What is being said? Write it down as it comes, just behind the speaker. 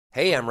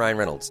Hey, I'm Ryan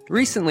Reynolds.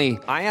 Recently,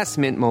 I asked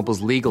Mint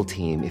Mobile's legal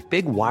team if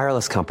big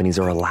wireless companies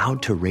are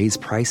allowed to raise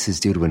prices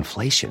due to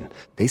inflation.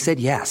 They said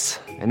yes.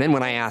 And then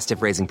when I asked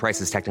if raising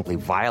prices technically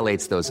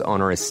violates those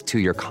onerous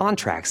two-year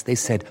contracts, they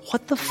said,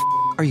 "What the f***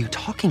 are you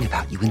talking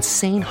about, you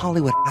insane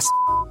Hollywood ass?"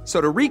 So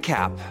to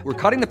recap, we're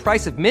cutting the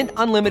price of Mint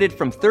Unlimited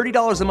from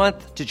 $30 a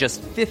month to just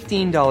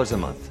 $15 a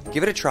month.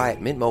 Give it a try at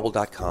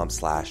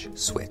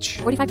mintmobile.com/switch.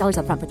 $45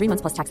 up front for 3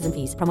 months plus taxes and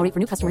fees. Promo rate for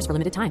new customers for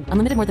limited time.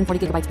 Unlimited more than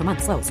 40 gigabytes per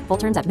month. Slows full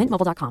terms at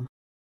mintmobile.com.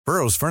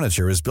 Burrow's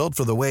furniture is built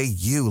for the way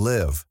you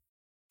live.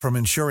 From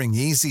ensuring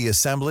easy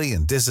assembly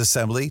and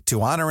disassembly to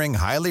honoring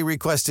highly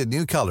requested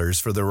new colors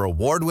for their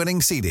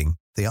award-winning seating,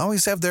 they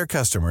always have their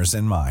customers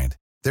in mind.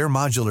 Their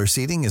modular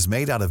seating is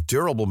made out of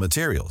durable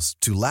materials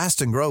to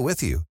last and grow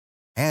with you.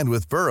 And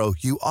with Burrow,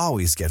 you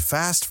always get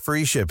fast,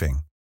 free shipping.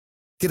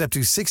 Get up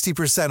to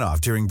 60% off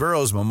during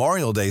Burrow's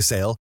Memorial Day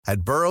sale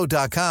at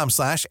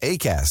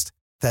burrow.com/ACAST.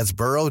 That's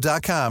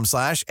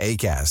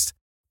burrow.com/ACAST.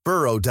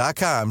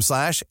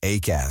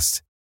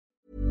 burrow.com/ACAST.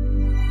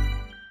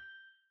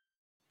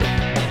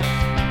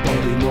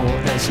 Bobby Moore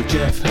and Sir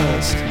Jeff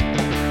Hurst,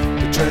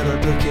 the Trevor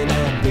Brooking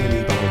and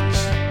Billy Bonds,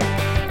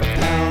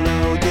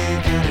 Paolo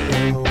Di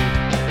Canio,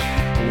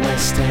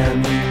 West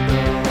Ham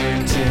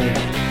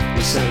United.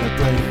 We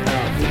celebrate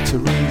our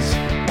victories,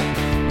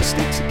 we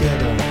stick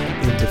together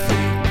in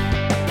defeat.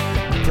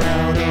 We're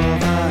proud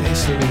of our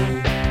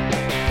history,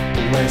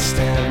 West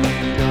Ham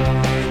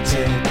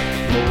United,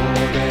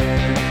 more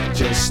than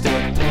just a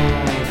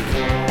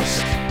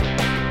podcast,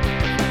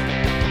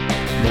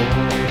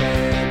 more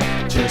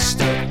than just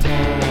a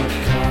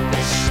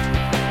podcast.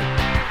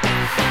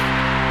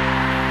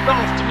 Good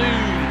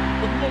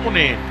afternoon, good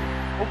morning,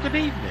 or good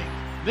evening.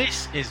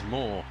 This is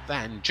more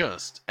than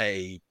just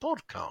a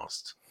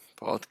podcast.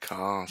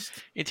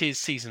 It is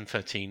season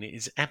 13. It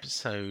is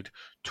episode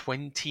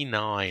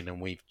 29, and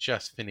we've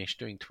just finished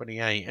doing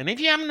 28. And if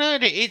you haven't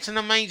heard it, it's an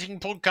amazing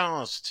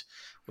podcast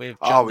with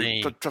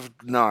Johnny.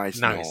 No,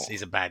 it's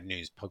a bad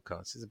news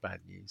podcast. It's a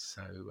bad news.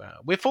 So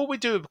we thought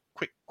we'd do a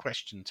quick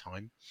question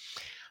time.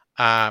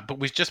 But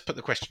we've just put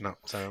the question up,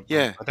 so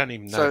yeah. I don't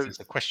even know if there's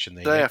a question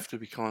there. They yet. have to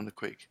be kind of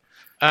quick.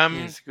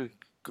 It's a good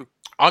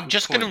I'm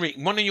just going to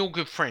read one of your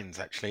good friends,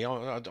 actually.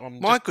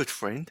 Good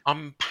friend?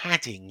 I'm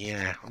padding,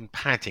 yeah. I'm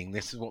padding.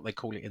 This is what they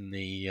call it in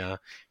the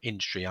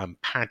industry. I'm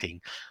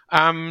padding.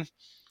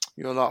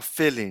 You're like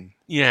filling.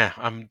 Yeah,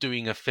 I'm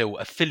doing a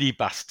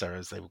filibuster,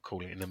 as they would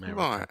call it in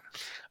America.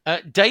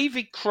 Right.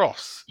 David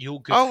Cross,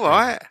 your good friend.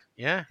 Right.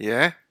 Yeah?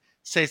 Yeah.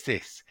 Says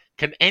this.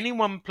 Can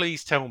anyone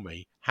please tell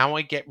me how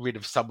I get rid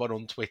of someone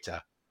on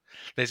Twitter?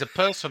 There's a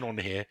person on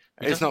here.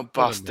 It's not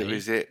Buster,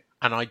 is it?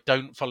 And I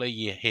don't follow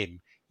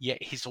him.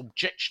 Yet his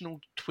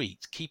objectionable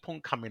tweets keep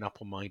on coming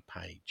up on my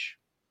page.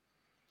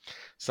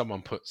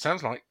 Someone put,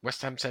 sounds like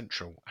West Ham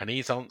Central. And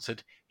he's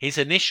answered, his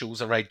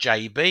initials are a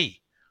JB.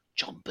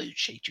 John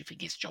Bucci. Do you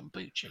think it's John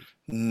Bucci?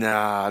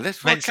 Nah,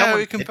 let's work out who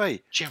it can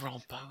be.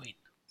 Gerard Bowen.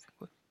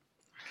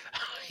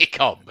 It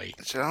can't be.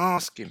 So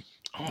ask him.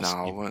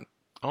 I won't.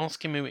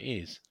 Ask him who it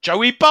is.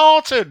 Joey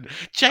Barton.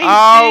 JB.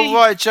 Oh,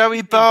 right,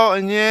 Joey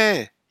Barton,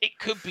 yeah. It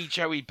could be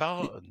Joey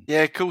Barton.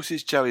 Yeah, of course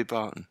it's Joey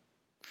Barton.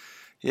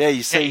 Yeah,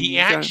 you see, he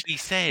actually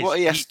says what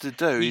he has to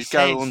do is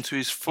go onto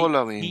his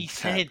following. He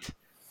said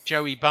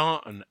Joey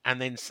Barton,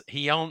 and then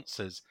he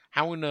answers,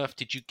 "How on earth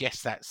did you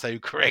guess that so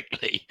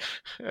correctly?"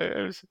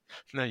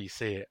 No, you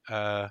see it.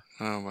 Oh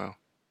well.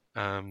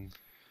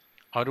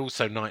 I'd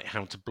also know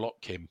how to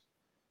block him.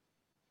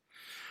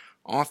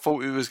 I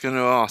thought he was going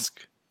to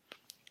ask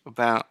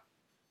about.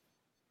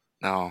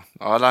 No,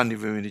 I'll only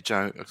ruin the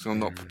joke because I'm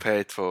not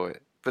prepared for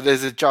it. But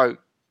there's a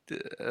joke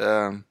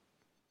that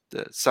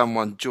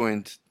someone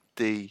joined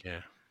the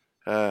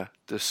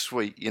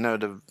Sweet, you know,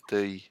 the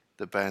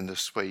band The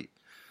Sweet,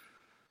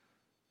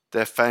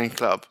 their fan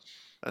club,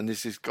 and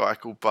this guy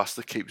called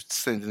Buster keeps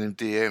sending him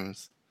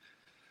DMs,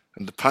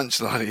 and the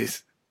punchline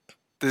is,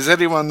 does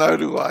anyone know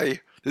the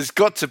way? There's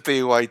got to be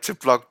a way to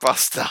block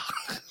Buster.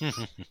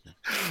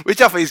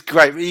 Which I think is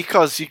great,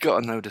 because you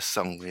got to know the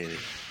song, really.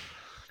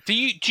 Do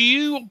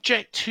you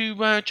object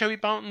to Joey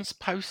Barton's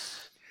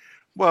posts?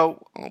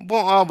 Well,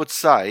 what I would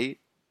say,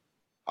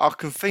 I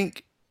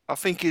think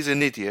he's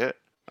an idiot,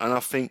 and I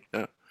think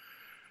that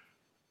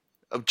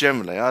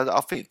generally, I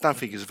don't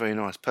think he's a very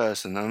nice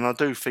person, and I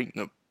do think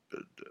that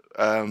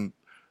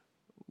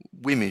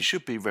women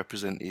should be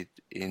represented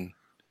in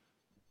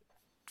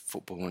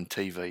football and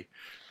TV.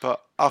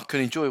 But I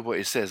can enjoy what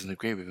he says and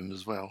agree with him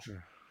as well.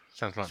 Yeah.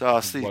 Sounds like so I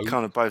see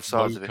kind of both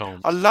sides of it.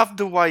 I love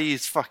the way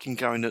he's fucking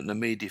going at the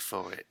media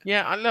for it.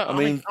 Yeah, I'm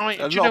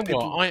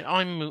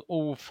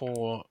all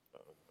for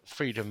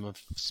freedom of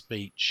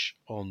speech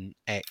on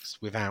X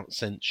without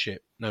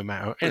censorship, no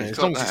matter, as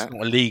long as it's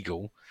not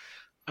illegal.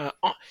 Do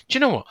you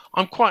know what?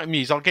 I'm quite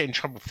amused. I'll get in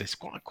trouble for this.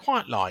 I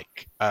quite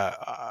like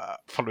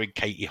following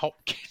Katie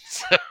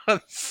Hopkins.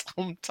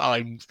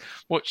 Sometimes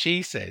what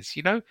she says,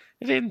 you know,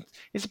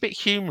 it's a bit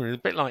humorous,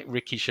 a bit like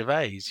Ricky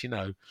Gervais, you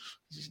know.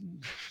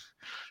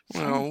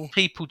 Some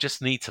people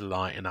just need to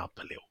lighten up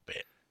a little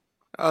bit.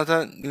 I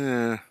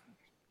don't.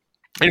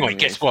 Anyway,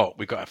 guess what?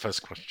 We got our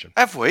first question.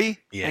 Have we?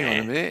 Yeah. Hang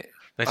on a minute.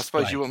 I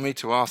suppose you want me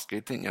to ask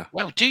it, didn't you?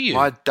 Well, do you?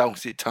 My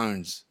dulcet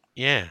tones.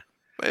 Yeah.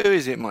 Who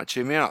is it might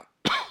cheer me up?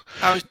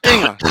 Oh, it's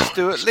Dinger.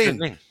 Stuart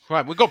Lynn.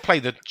 Right, we've got to play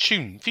the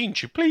theme tune.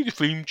 Play the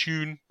theme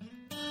tune.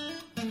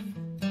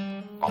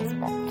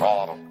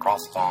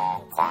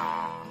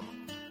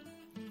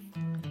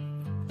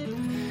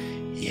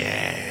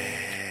 Yeah.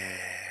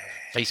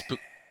 Facebook,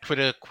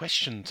 Twitter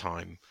question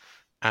time.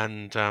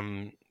 And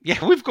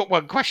yeah, we've got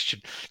one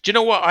question. Do you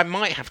know what I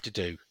might have to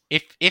do?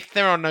 If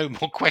there are no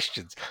more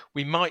questions,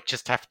 we might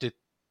just have to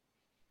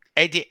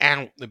edit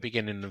out the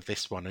beginning of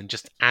this one and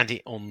just add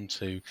it on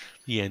to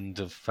the end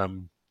of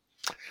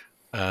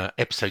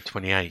episode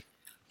 28.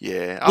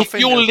 Yeah. If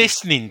you're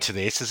listening to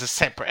this as a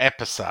separate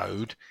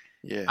episode,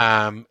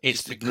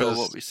 it's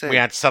because we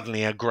had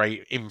suddenly a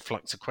great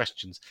influx of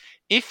questions.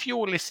 If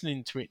you're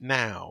listening to it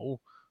now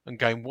and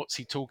going, what's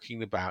he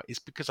talking about? It's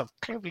because I've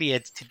cleverly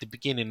edited the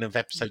beginning of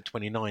episode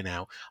 29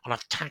 out and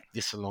I've tagged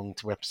this along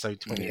to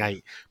episode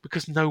 28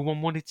 because no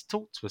one wanted to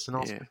talk to us and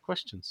ask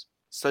questions.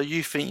 So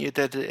you think you'd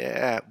edit it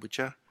out, would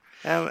you?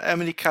 How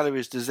many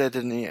calories does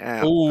editing it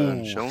out?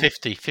 Oh,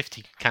 50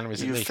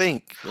 calories a week. You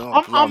think?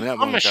 Oh,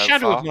 I'm a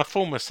shadow of my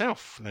former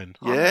self then.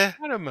 Yeah?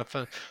 I'm a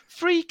shadow of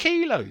 3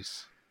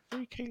 kilos.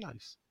 3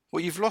 kilos.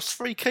 Well, you've lost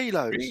 3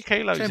 kilos. 3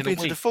 kilos in a week.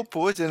 To the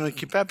football, it's in a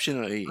kebabs you're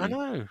not eating. I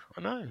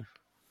know.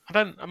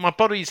 My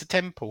body's a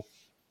temple.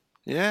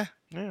 Yeah?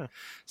 Yeah.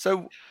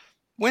 So,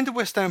 when do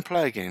West Ham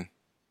play again?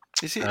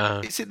 Is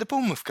it the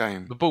Bournemouth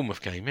game? The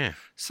Bournemouth game, yeah.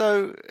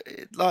 So,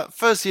 like,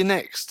 Thursday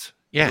next,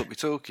 we'll be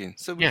talking.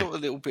 So, we've got a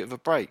little bit of a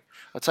break.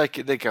 I take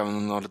it they're going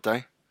on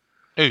holiday.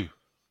 Who?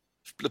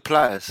 The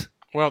players.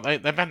 Well,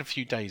 they've had a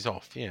few days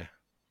off, yeah.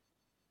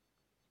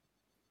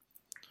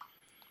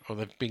 Or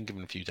they've been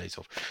given a few days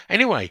off.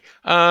 Anyway,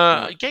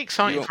 get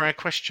excited for our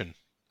question.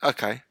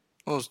 Okay.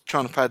 I was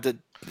trying to pad the...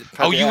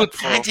 you were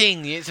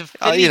padding. It's a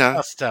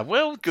filibuster.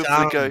 Well good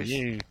done, for the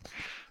you.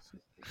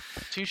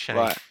 Touche.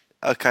 Right.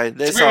 Okay.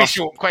 It's a very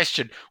short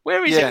question.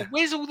 Where is it?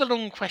 Where's all the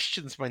long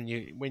questions when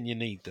you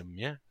need them?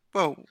 Yeah.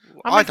 Well,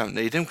 I don't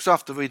need them because I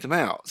have to read them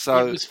out.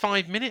 So it was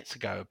 5 minutes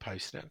ago I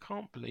posted it. I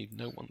can't believe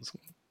no one's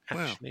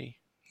actually.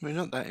 We're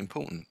not that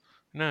important.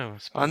 No,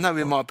 I know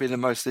we might be the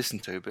most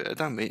listened to, but I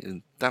don't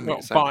mean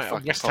it's by a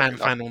West Ham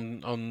fan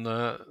on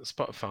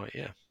Spotify.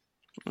 Yeah.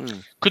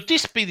 Could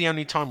this be the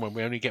only time when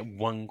we only get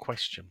one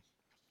question?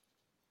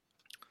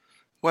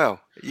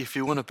 Well, if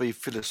you want to be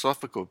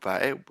philosophical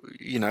about it,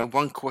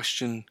 one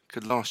question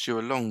could last you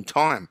a long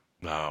time.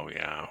 Oh,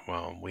 yeah.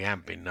 Well, we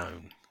have been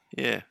known.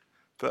 Yeah,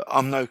 but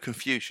I'm no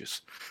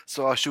Confucius.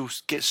 So I shall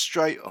get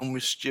straight on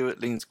with Stuart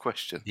Lynn's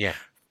question. Yeah.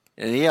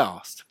 And he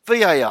asked,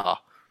 VAR,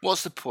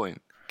 what's the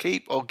point?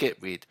 Keep or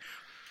get rid?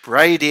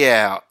 Brady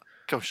out.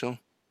 Come on, Sean.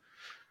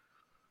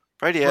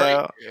 Brady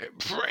out.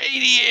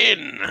 Brady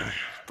in.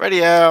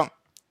 Brady out.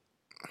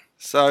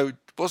 So,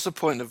 what's the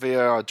point of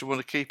VAR? Do you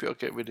want to keep it or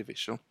get rid of it,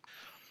 Sean?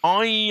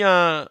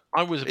 I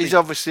was. He's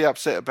obviously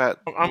upset about.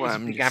 I was a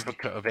big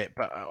advocate of it,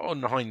 but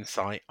on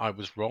hindsight, I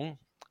was wrong,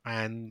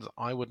 and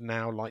I would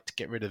now like to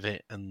get rid of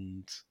it.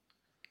 And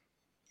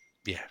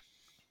yeah,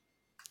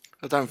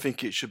 I don't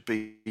think it should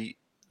be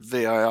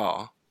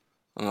VAR.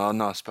 And I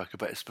know I spoke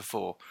about this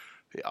before.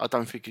 I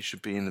don't think it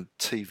should be in a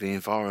TV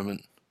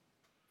environment.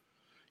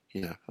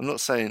 I'm not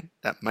saying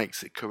that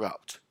makes it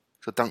corrupt.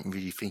 I don't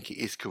really think it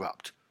is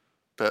corrupt,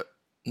 but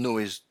nor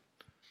is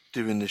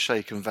doing the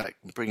shake and vac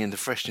and bringing the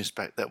freshness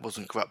back. That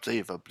wasn't corrupt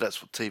either. But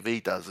that's what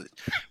TV does. It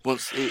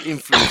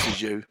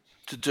influences you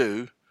to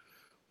do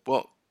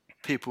what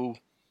people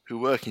who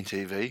work in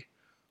TV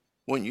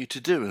want you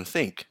to do and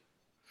think.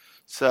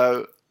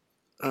 So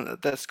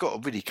that's got to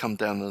really come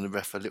down on the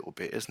ref a little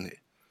bit, isn't it?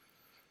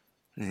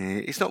 Yeah,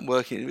 it's not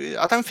working.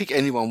 I don't think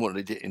anyone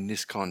wanted it in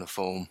this kind of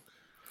form.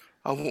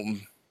 I want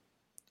them.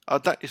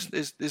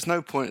 There's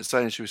no point in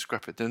saying she would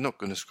scrap it. They're not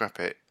going to scrap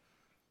it.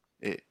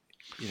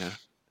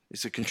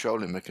 It's a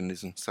controlling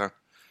mechanism. So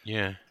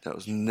yeah, that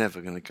was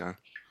never going to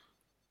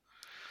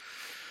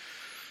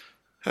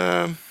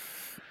go.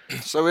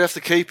 So we have to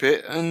keep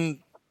it, and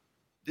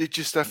you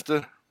just have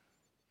to,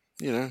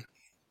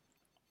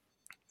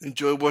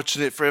 enjoy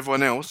watching it for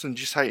everyone else and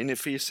just hating it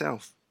for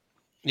yourself.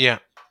 Yeah,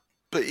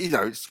 but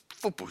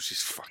football's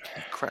just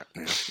fucking crap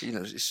now.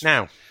 It's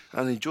now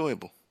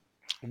unenjoyable.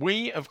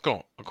 We have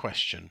got a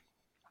question.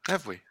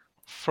 Have we?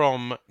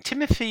 From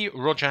Timothy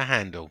Roger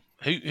Handel,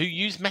 who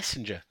used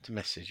Messenger to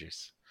message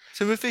us.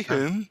 Timothy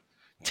whom?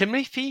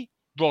 Timothy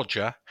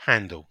Roger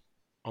Handel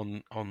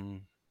on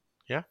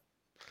yeah.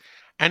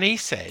 And he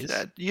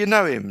says... you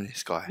know him,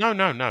 this guy? No.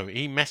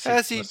 He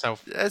messaged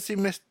himself. Has he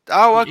messaged?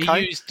 Oh,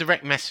 okay. He used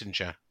direct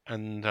messenger.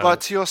 And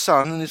but to your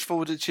son, and he's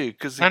forwarded to you?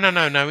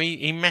 No.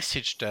 He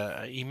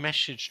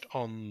messaged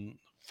on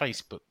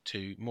Facebook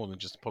to More Than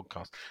Just a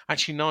Podcast.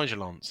 Actually,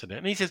 Nigel answered it.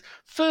 And he says,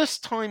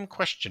 first-time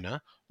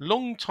questioner,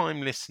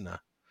 long-time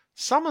listener,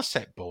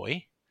 Somerset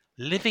boy,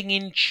 living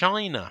in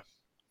China.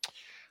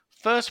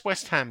 First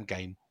West Ham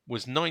game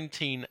was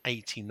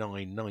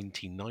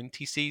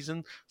 1989-1990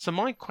 season. So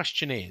my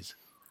question is,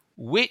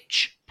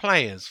 which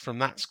players from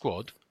that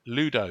squad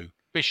Ludo,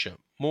 Bishop,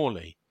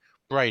 Morley,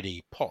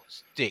 Brady,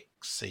 Potts,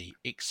 Dixie,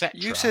 etc.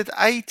 You said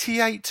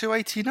 88 to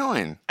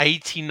 89.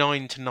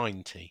 89 to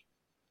 90.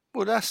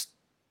 Well,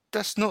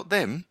 that's not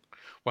them.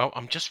 Well,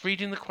 I'm just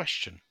reading the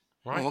question,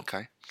 right? Oh,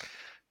 okay.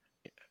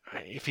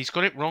 If he's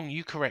got it wrong,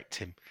 you correct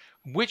him.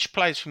 Which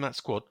players from that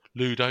squad,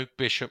 Ludo,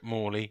 Bishop,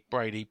 Morley,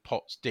 Brady,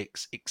 Potts,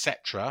 Dix,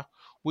 etc.,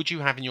 would you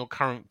have in your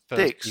current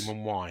first Dix. team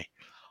and why?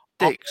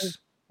 Dix. I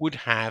would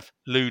have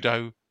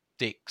Ludo,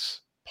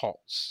 Dix,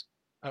 Potts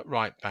at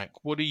right back.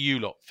 What do you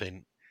lot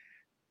think?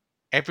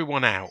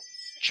 Everyone out.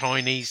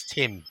 Chinese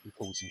Tim, he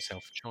calls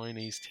himself.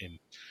 Chinese Tim.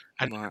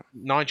 And Right.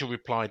 Nigel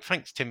replied,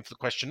 thanks, Tim, for the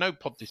question. No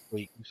pod this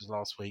week, which was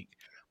last week.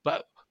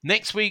 But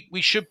next week,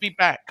 we should be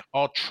back.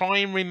 I'll try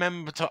and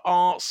remember to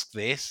ask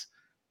this.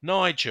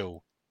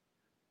 Nigel.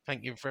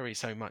 Thank you very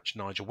so much,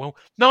 Nigel. Well,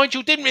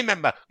 Nigel didn't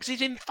remember because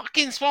he's in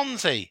fucking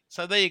Swansea.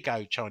 So there you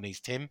go, Chinese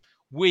Tim.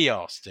 We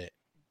asked it.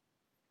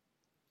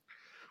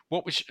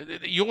 What was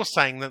you're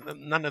saying that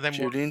none of them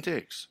Julian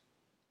Dix.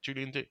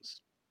 Julian Dix.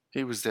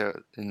 He was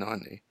there in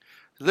 90.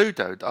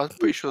 Ludo, I'm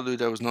pretty sure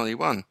Ludo was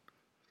 91.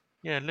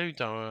 Yeah,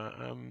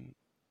 Ludo.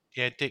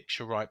 Yeah, Dix,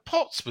 you're right.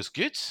 Potts was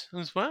good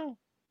as well.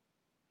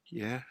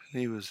 Yeah,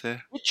 he was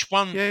there. Which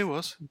one? Yeah, he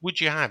was.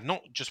 Would you have?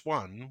 Not just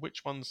one.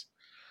 Which ones?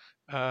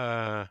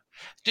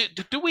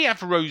 Do we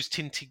have rose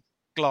tinted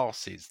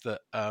glasses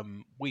that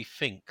we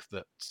think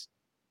that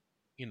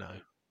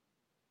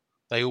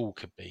they all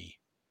could be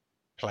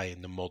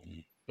playing the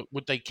modern, but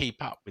would they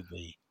keep up with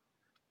the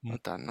I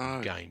don't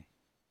know. game?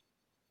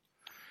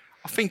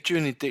 I think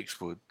Julian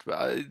Dix would, but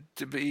I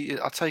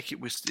take it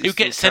with. He'd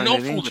get sent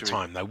off all the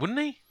time, though, wouldn't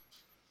he?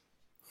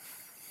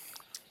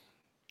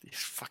 He's a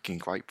fucking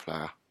great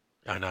player.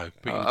 I know.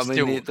 But I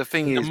mean, the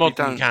thing is, we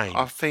don't. Game.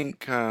 I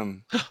think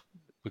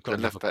we've got the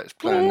left back's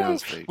playing now.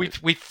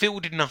 We've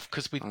filled enough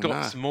because we've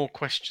got some more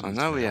questions. I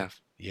know now. we have.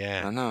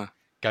 Yeah, I know.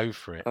 Go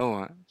for it. All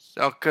right.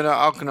 I'm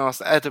gonna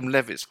ask Adam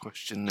Levitt's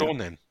question now. Go on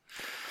then.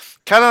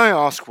 Can I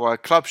ask why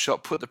Club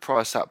Shop put the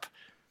price up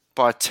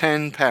by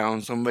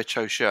 £10 on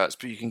retro shirts,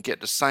 but you can get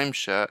the same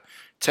shirt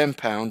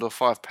 £10 or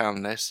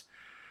 £5 less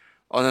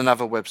on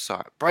another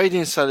website? Brady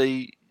and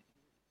Sully,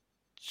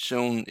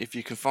 Sean, if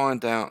you can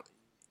find out,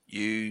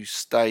 you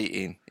stay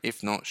in.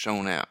 If not,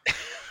 Sean out.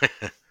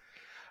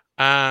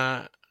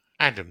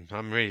 Adam,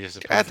 I'm really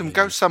disappointed. Adam,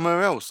 go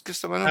somewhere else. Give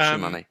someone else your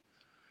money.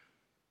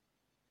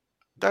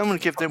 Don't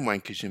want to give them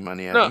wankers your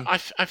money, Adam. No,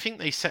 I think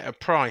they set a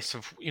price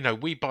of,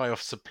 we buy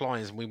off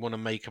suppliers and we want to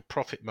make a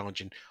profit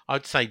margin.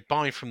 I'd say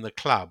buy from the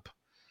club.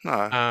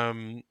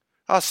 No.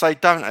 I'd say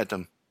don't,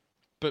 Adam.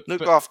 But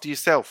look after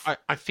yourself.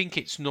 I think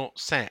it's not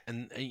set,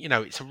 and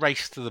it's a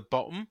race to the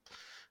bottom.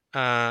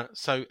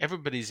 So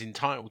everybody's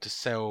entitled to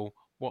sell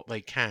what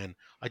they can.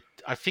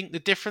 I think the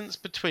difference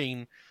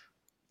between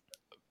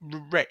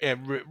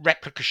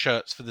replica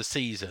shirts for the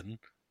season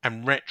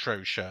and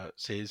retro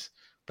shirts is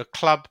the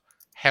club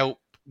help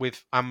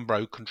with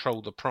Umbro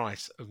control the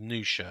price of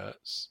new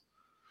shirts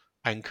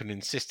and can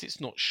insist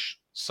it's not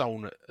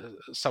sold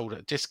at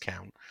a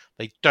discount.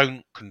 They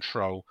don't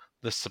control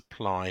the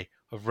supply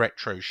of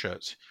retro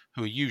shirts,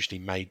 who are usually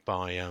made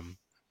by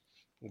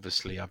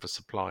obviously other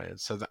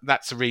suppliers. So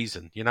that's the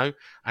reason,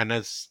 And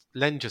as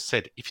Len just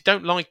said, if you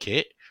don't like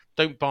it,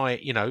 don't buy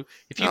it.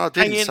 If you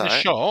pay in the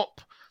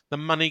shop, the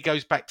money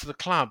goes back to the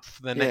club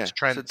for the next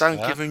transfer. So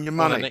don't give them your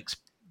money. Or the next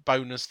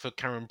bonus for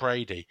Karen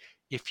Brady.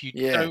 If you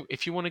don't,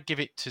 if you want to give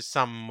it to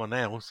someone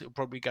else, it'll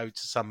probably go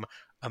to some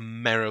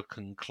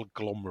American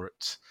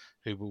conglomerate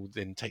who will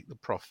then take the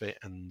profit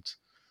and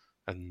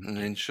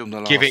then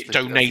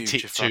donate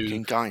it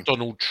to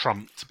Donald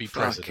Trump to be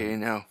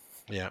president. Hell.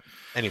 Yeah.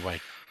 Anyway.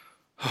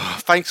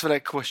 Thanks for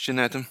that question,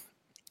 Adam.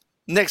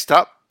 Next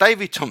up,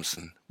 David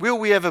Thompson. Will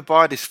we ever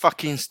buy this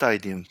fucking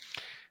stadium?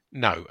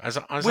 No.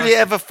 Will it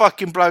ever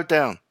fucking blow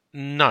down?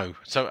 No.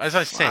 So as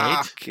I said,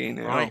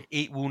 right,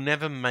 it will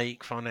never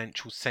make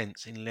financial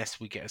sense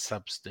unless we get a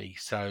subsidy.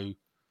 So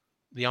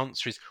the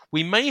answer is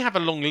we may have a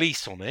long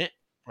lease on it,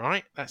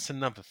 right? That's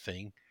another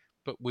thing.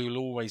 But we'll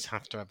always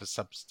have to have a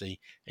subsidy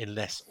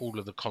unless all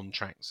of the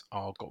contracts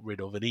are got rid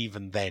of. And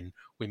even then,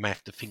 we may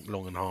have to think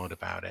long and hard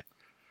about it.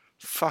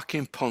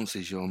 Fucking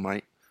Ponzi's your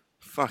mate.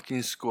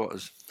 Fucking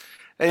squatters.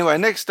 Anyway,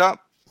 next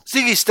up,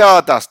 Ziggy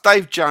Stardust,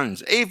 Dave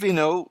Jones. Even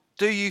though,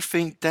 do you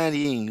think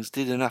Danny Ings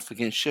did enough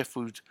against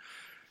Sheffield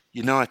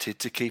United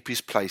to keep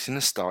his place in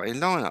the starting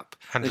lineup?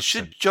 100%. And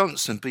should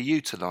Johnson be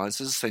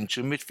utilised as a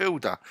central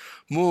midfielder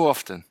more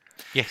often?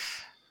 Yes.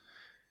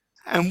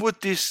 And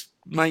would this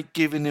make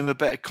giving him a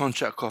better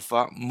contract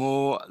offer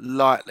more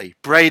likely?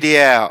 Brady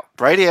out.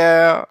 Brady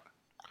out.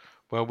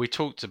 Well, we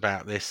talked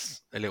about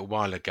this a little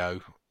while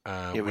ago.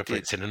 Whether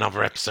it's in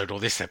another episode or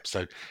this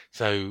episode.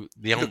 So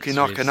the answer looking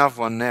like another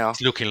one now.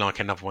 It's looking like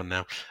another one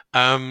now.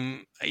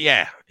 The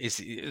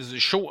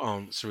short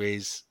answer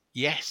is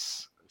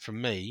yes.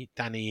 From me,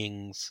 Danny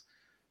Ings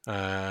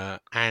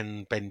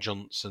and Ben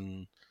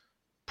Johnson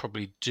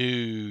probably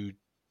do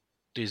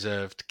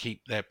deserve to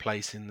keep their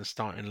place in the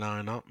starting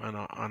lineup, and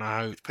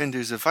I hope. Depends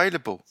who's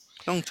available.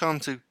 Long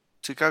time to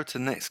go to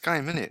the next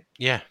game, isn't it?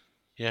 Yeah.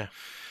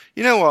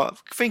 You know what?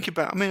 Think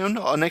about. I mean, I'm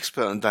not an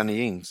expert on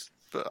Danny Ings,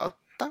 but I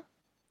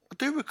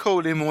do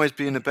recall him always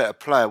being a better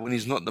player when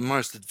he's not the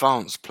most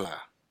advanced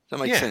player. Does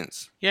that make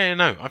sense? Yeah,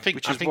 no, I think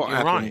Which is you're what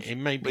right. happened It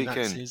maybe that's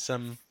weekend. his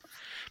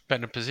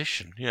better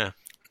position. Yeah,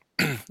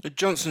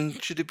 Johnson,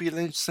 should he be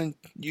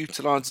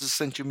utilised as a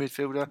central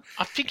midfielder?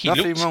 I think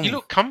Nothing wrong. he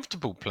looked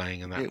comfortable playing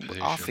in that Yeah,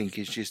 position. I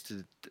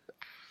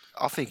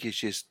think it's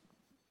just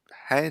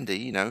handy.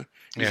 You know,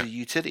 he's a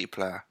utility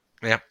player.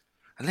 Yeah,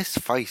 And let's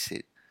face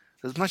it,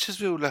 as much as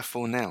we all love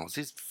Fornals,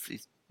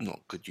 he's not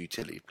a good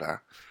utility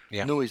player.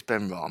 yeah. Nor is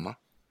Ben Rama.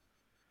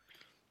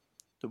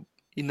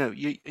 You know,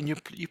 you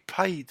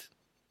paid.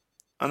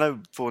 I know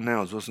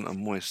Fornals wasn't a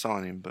Moyes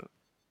signing, but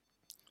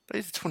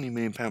these are £20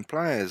 million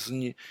players,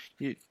 and you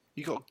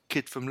got a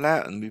kid from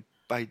Loughton we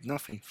paid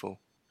nothing for.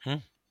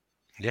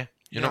 Yeah,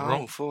 you're not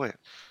wrong. I'm for it.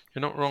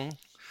 You're not wrong.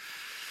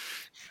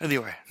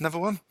 Anyway, another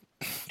one.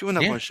 Do you want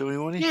another one, shall we,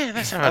 Warnie? Yeah,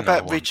 let's have How another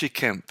about one. Richard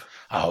Kemp?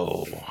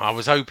 Oh, I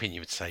was hoping you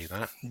would say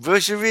that.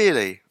 Was you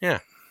really? Yeah.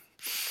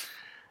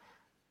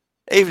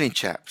 Evening,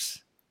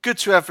 chaps. Good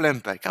to have Len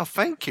back. Oh,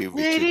 thank you,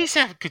 Richard. Yeah, it is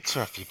good to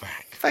have you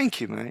back.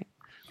 Thank you, mate.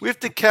 With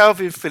the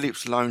Calvin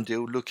Phillips loan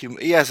deal looking...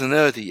 He hasn't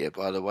heard it yet,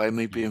 by the way,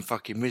 me being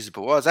fucking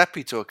miserable. I was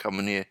happy to have come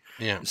in here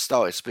and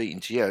started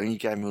speaking to you, and you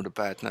gave me all the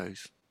bad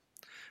news.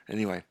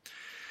 Anyway,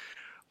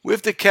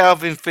 with the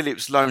Calvin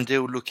Phillips loan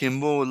deal looking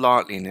more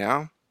likely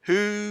now,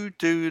 who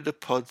do the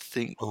pod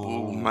think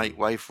will make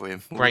way for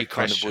him? Great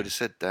question. question. Would have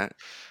said that.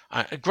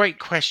 A great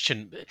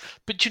question,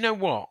 but you know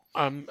what?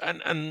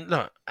 And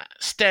look,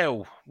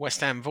 Stell,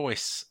 West Ham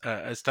Voice,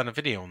 has done a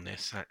video on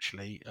this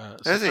actually. So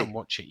Has he? go and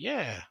watch it.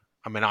 Yeah,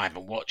 I mean I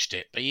haven't watched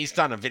it, but he's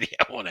done a video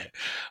on it.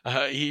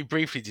 He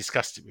briefly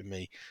discussed it with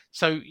me.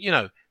 So you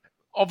know,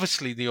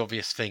 obviously the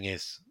obvious thing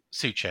is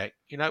Souček.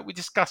 You know, we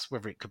discussed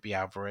whether it could be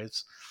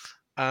Alvarez,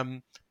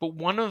 but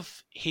one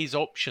of his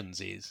options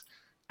is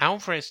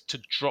Alvarez to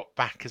drop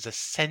back as a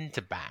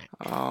centre back.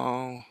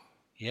 Oh,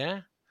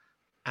 yeah.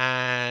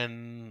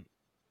 And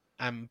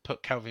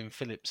put Calvin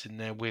Phillips in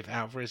there with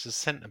Alvarez as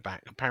centre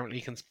back. Apparently,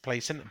 he can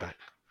play centre back.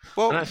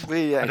 well, I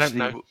don't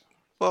know.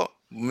 What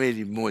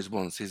really Moyes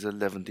wants is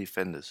 11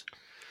 defenders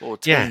or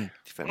 10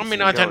 defenders. I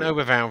mean, I don't know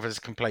whether Alvarez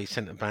can play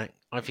centre back.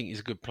 I think he's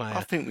a good player.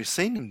 I think we've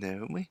seen him there,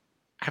 haven't we?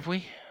 Have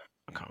we?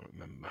 I can't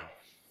remember.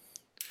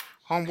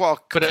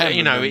 But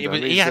you know,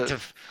 he had to.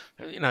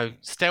 You know,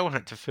 Stell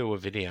had to fill a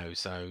video,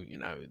 so you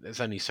know, there's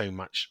only so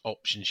much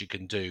options you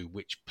can do.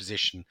 Which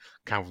position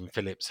Calvin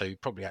Phillips? So he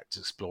probably had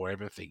to explore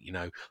everything. You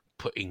know,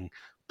 putting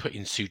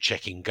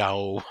Souček in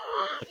goal.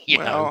 you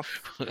know,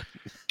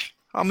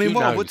 I mean,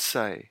 what I would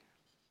say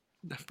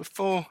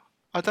before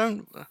I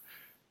don't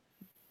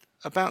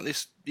about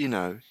this. You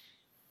know,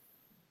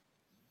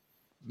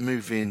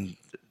 moving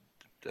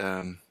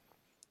the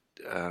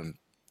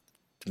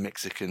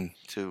Mexican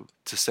to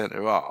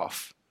centre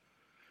half.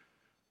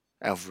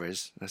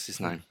 Alvarez, that's his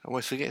name. I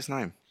always forget his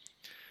name.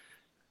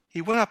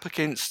 He went up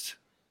against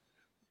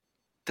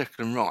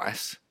Declan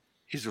Rice,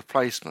 his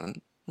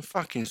replacement, and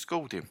fucking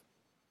scored him.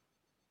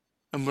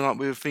 And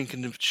we were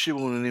thinking of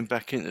shoehorning him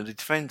back into the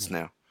defence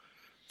now.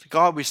 The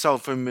guy we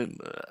sold for him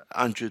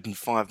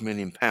 £105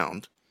 million,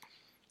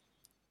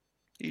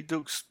 he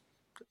looks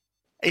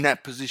in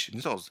that position.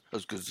 He's not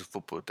as good as a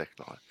footballer,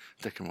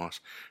 Declan Rice,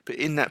 but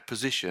in that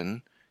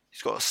position,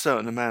 he's got a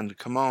certain amount of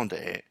command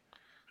at it.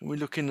 And we're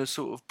looking to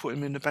sort of put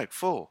him in the back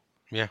four.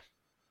 Yeah.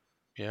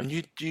 Yeah. And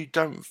you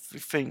don't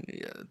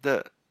think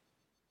that...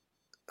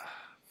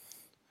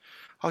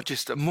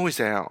 Moyes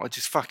out. I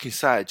just fucking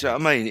say it. Do you know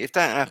what I mean? If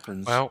that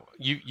happens... Well,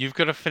 you've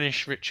got to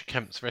finish Richard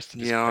Kemp's rest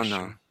of this question. I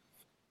know.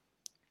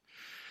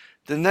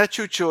 The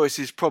natural choice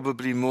is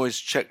probably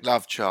Moyes' Czech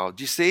love child.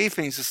 You see, he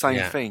thinks the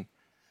same thing.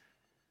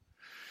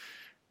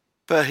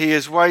 But he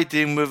has weighed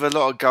in with a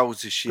lot of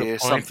goals this year,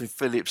 something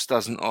Phillips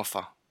doesn't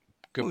offer.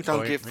 We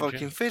don't get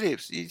fucking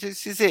Phillips.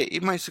 This is it. He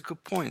makes a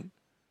good point.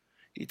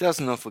 He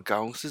doesn't offer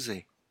goals, does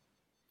he?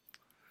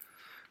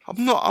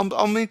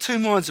 I'm in two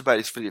minds about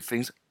this Phillips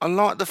things. I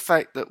like the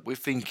fact that we're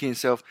thinking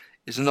himself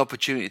is an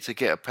opportunity to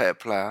get a better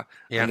player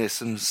and there's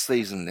some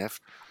season left.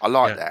 I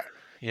like that.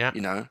 Yeah. You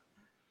know.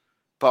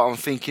 But I'm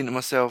thinking to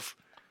myself,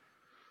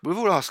 we're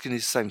all asking the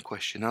same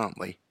question, aren't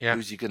we? Yeah.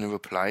 Who's he going to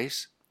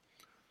replace?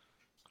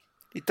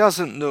 It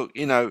doesn't look,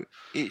 you know,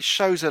 it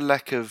shows a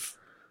lack of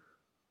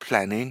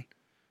planning.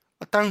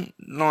 I don't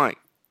like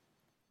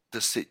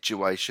the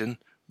situation.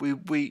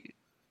 We,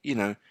 you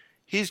know,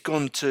 he's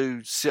gone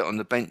to sit on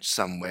the bench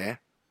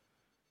somewhere,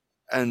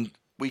 and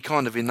we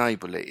kind of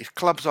enable it. It's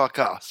clubs like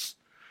us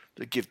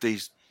that give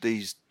these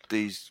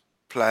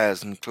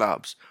players and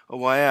clubs a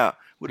way out.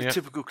 We're the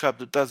typical club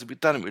that does it. We've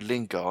done it with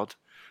Lingard.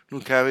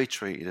 Look how he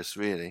treated us,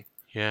 really.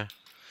 Yeah.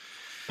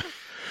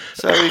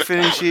 So he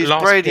finishes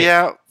Brady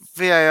out,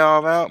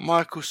 VAR out,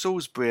 Michael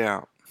Salisbury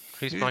out.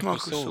 Who's Michael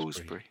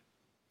Salisbury?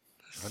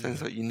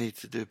 Sounds like you need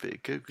to do a bit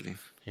of Googling.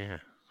 Yeah,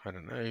 I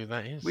don't know who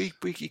that is. We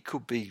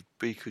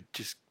could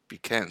just be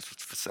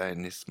cancelled for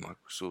saying this, Michael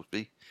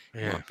Salisbury.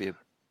 Yeah.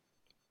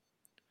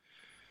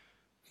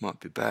 Might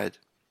be bad.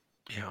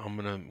 Yeah, I'm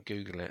gonna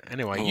Google it.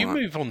 Anyway, All you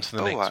right. move on to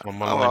the All next right.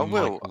 one. I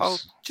will.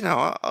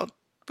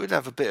 We'll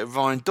have a bit of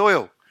Ryan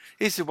Doyle.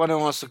 He's the one who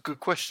asked the good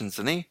questions,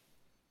 isn't he?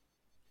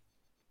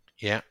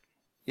 Yeah.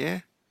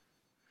 Yeah?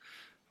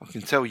 I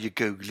can tell you're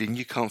Googling.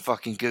 You can't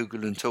fucking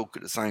Google and talk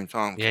at the same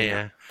time, can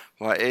Yeah. you?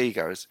 Right, here he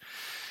goes.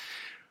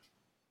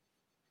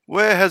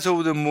 Where has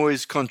all the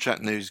Moyes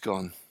contract news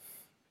gone?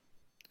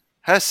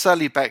 Has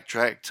Sully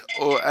backtracked,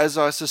 or as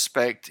I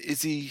suspect,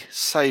 is he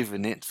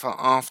saving it for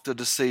after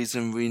the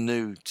season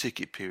renewed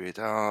ticket period?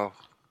 Oh,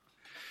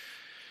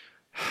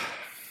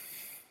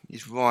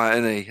 he's right,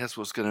 isn't he? That's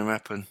what's going to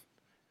happen.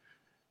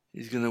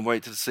 He's going to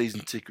wait till the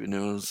season ticket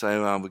renewal and say,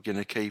 "Oh, we're going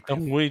to keep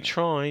him." And we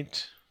tried.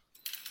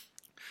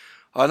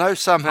 I know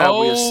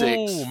somehow we are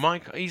six. Oh,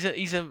 Mike, he's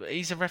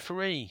a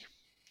referee.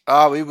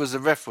 Oh, he was a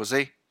ref, was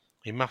he?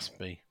 He must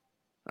be.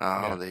 Oh,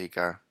 Yeah. there you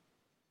go.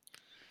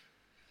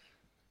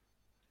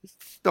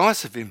 It's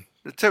nice of him.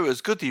 I tell you, it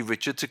was good of you,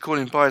 Richard, to call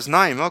him by his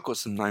name. I've got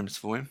some names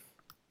for him.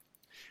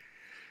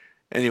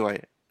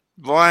 Anyway,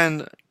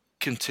 Ryan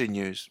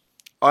continues.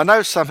 I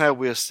know somehow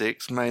we are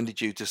six, mainly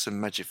due to some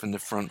magic from the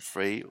front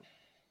three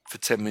for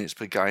 10 minutes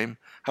per game.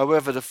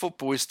 However, the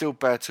football is still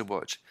bad to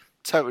watch.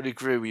 Totally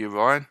agree with you,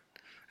 Ryan.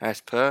 As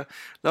per,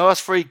 the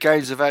last 3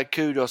 games without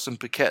Kudos and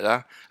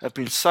Paqueta have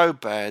been so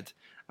bad,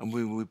 and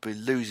we will be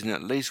losing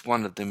at least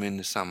one of them in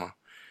the summer.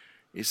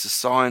 It's a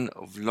sign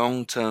of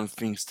long-term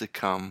things to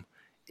come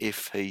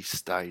if he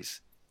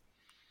stays.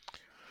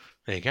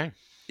 There you go.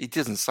 He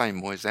doesn't say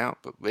Moyes out,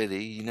 but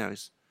really, he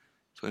knows.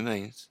 That's what he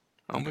means.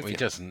 I'm with He you.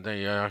 doesn't.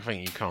 I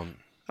think you can't.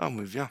 I'm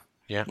with you.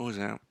 Yeah. Moyes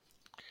out.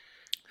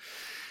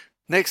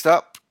 Next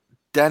up,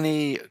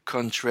 Danny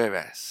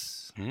Contreras.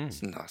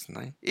 That's a nice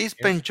name. Is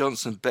Ben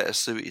Johnson better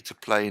suited to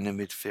play in the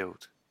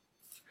midfield?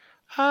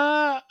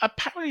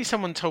 Apparently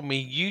someone told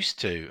me he used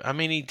to. I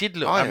mean, he did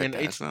look. I I heard mean,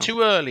 that it's as well.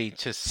 too early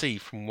to see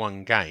from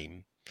one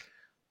game,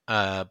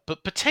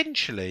 but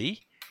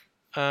potentially.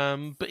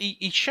 But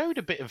he showed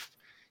a bit of,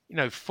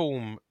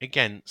 form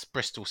against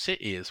Bristol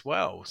City as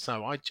well.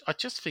 So I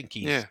just think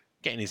he's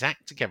getting his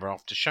act together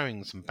after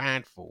showing some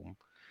bad form.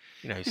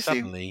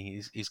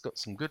 Suddenly he's got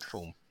some good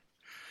form.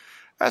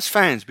 As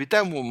fans, we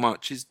don't want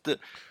much. Is that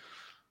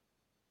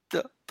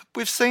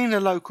we've seen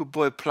a local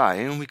boy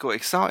play and we got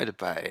excited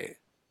about it,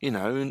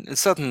 and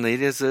suddenly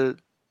there's a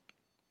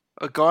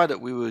guy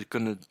that we were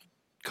going to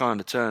kind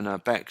of turn our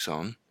backs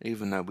on,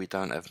 even though we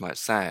don't have much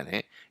say in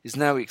it, is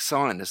now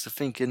exciting us to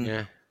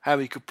thinking how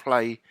he could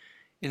play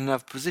in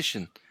another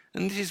position.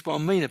 And this is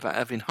what I mean about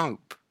having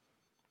hope.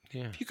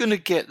 Yeah. If you're going to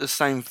get the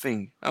same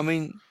thing, I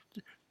mean,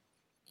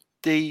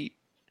 the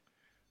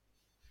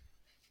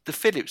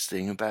Phillips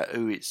thing about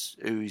who he's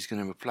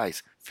going to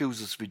replace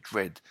fills us with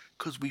dread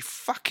because we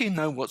fucking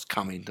know what's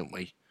coming, don't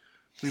we?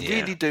 We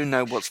really do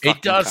know what's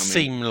fucking coming. It does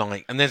seem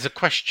like, and there's a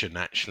question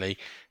actually.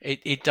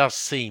 It does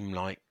seem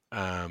like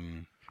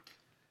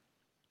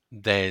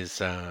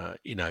there's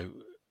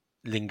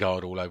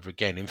Lingard all over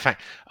again. In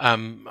fact,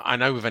 I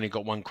know we've only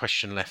got one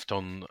question left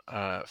on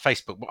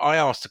Facebook, but I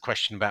asked a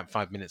question about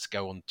 5 minutes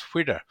ago on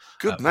Twitter.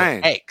 Good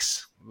man.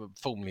 X,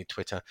 formerly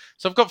Twitter.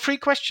 So I've got 3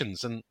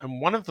 questions, and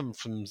one of them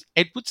from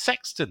Edward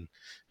Sexton,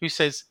 who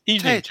says,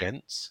 "Evening,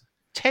 gents."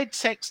 Ted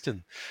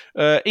Sexton.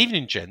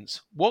 "Evening,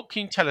 gents. What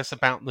can you tell us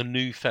about the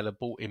new fella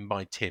brought in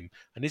by Tim?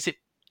 And is it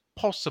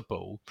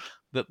possible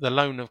that the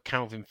loan of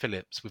Calvin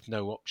Phillips with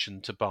no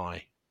option to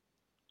buy?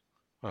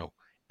 Well,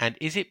 and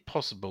is it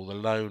possible the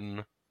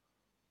loan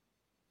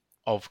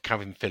of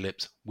Calvin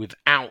Phillips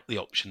without the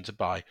option to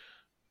buy?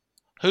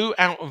 Who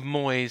out of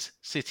Moyes,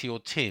 City or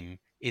Tim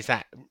is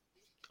that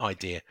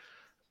idea?"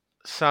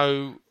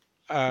 So,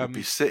 Would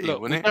be City,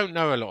 look, wouldn't we it? don't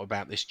know a lot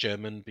about this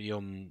German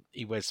beyond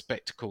he wears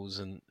spectacles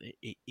and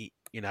he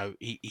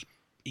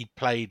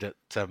played at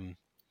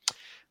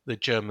the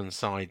German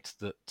side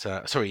that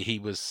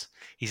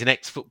he's an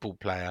ex-football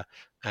player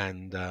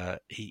and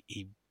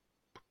he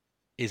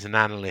is an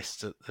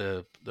analyst at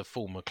the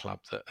former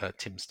club that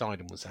Tim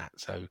Steidten was at.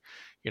 So,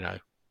 I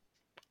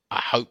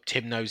hope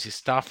Tim knows his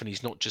stuff and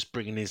he's not just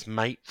bringing his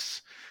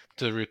mates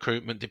to the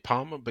recruitment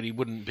department, but he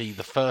wouldn't be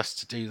the first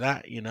to do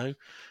that,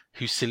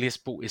 Husilius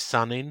brought his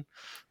son in,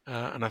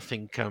 and I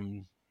think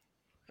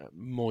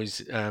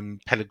Moyes,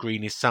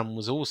 Pellegrini's son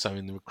was also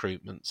in the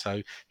recruitment.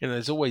 So,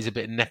 there's always a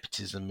bit of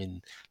nepotism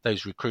in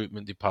those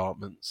recruitment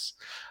departments.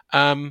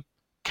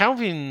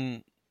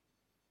 Calvin...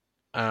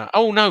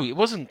 no, it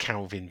wasn't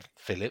Calvin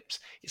Phillips.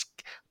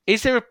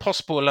 Is there a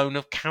possible loan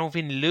of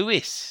Calvin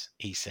Lewis,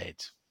 he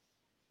said.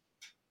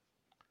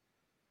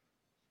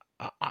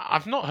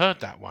 I've not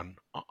heard that one.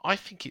 I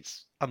think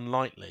it's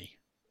unlikely.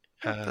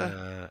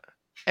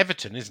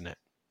 Everton, isn't it?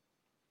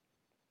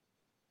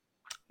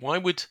 Why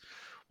would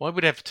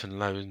Everton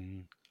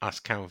loan us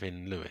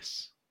Calvin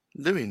Lewis?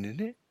 Lewin,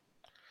 isn't it?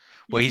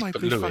 Well, he's made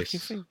put me Lewis. fucking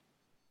think.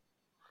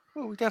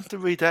 Well, we don't have to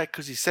read that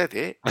because he said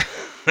it.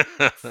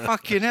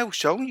 Fucking hell,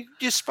 Sean.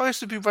 You're supposed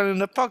to be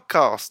running a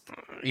podcast.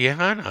 Yeah,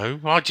 I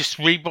know. I just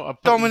read what I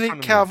put Dominic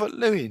in front of me.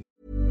 Calvert-Lewin.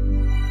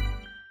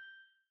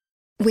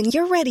 When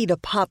you're ready to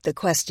pop the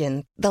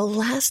question, the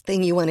last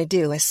thing you want to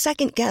do is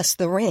second-guess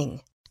the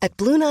ring. At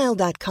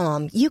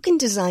BlueNile.com, you can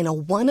design a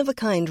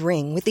one-of-a-kind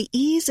ring with the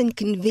ease and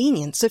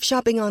convenience of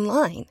shopping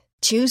online.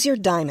 Choose your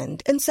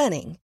diamond and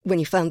setting. When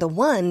you find the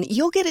one,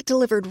 you'll get it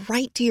delivered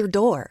right to your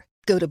door.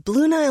 Go to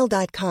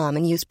BlueNile.com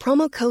and use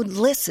promo code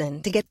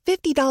LISTEN to get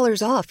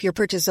 $50 off your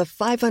purchase of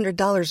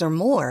 $500 or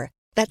more.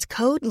 That's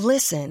code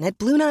LISTEN at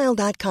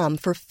BlueNile.com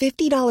for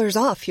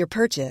 $50 off your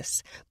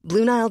purchase.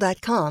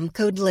 BlueNile.com,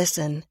 code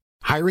LISTEN.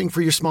 Hiring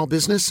for your small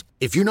business?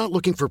 If you're not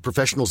looking for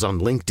professionals on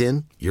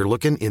LinkedIn, you're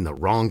looking in the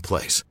wrong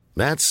place.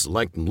 That's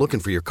like looking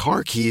for your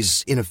car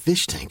keys in a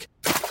fish tank.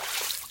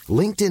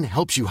 LinkedIn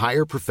helps you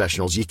hire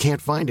professionals you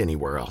can't find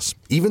anywhere else,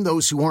 even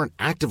those who aren't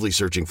actively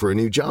searching for a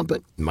new job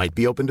but might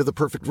be open to the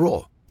perfect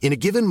role. In a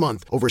given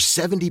month, over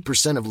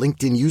 70% of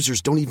LinkedIn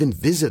users don't even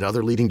visit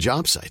other leading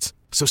job sites.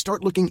 So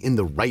start looking in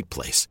the right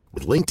place.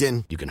 With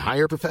LinkedIn, you can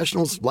hire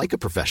professionals like a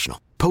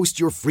professional. Post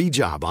your free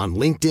job on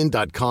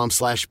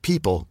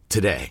linkedin.com/people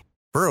today.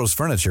 Burrow's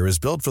furniture is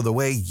built for the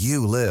way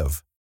you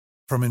live.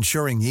 From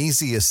ensuring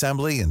easy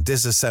assembly and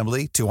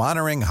disassembly to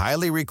honoring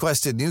highly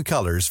requested new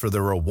colors for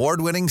their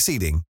award-winning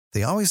seating,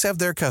 they always have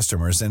their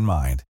customers in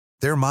mind.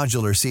 Their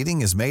modular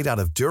seating is made out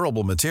of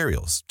durable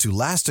materials to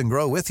last and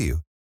grow with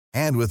you.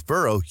 And with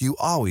Burrow, you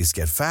always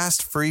get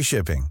fast, free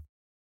shipping.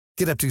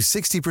 Get up to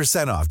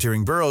 60% off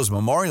during Burrow's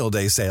Memorial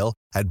Day sale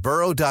at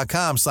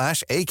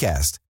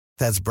burrow.com/ACAST.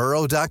 That's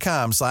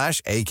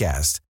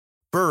burrow.com/ACAST.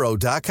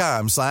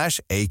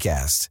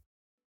 burrow.com/ACAST.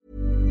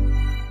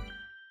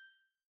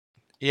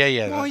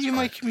 Yeah. Why are you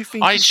making me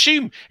think? I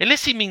assume,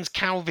 unless he means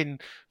Calvin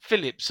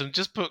Phillips, and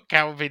just put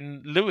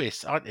Calvin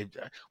Lewis.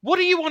 What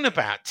are you on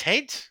about,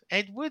 Ted?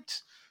 Edward?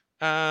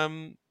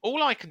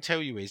 All I can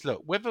tell you is,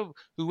 look,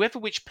 whoever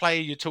which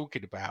player you're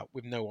talking about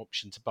with no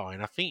option to buy,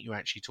 and I think you're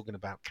actually talking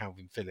about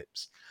Calvin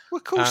Phillips. Well,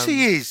 of course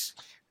he is.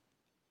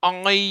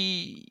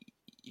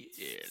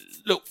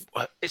 Look,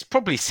 it's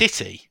probably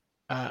City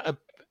that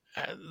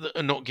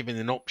are not giving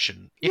an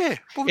option. Well,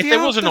 if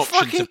there was an option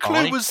fucking to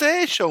clue buy, was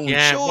there, Sean.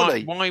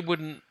 Surely. Why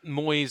wouldn't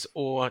Moyes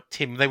or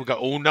Tim? They would go,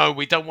 oh no,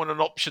 we don't want an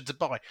option to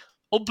buy.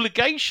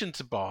 Obligation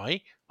to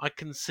buy, I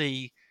can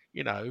see.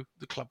 The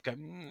club go,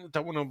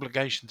 don't want an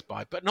obligation to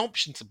buy, but an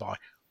option to buy.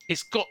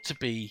 It's got to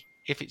be,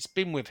 if it's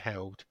been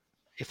withheld,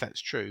 if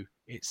that's true,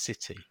 it's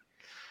City.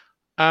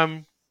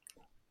 Dan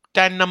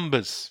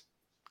Numbers.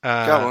 Go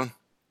on.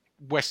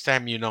 West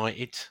Ham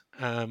United.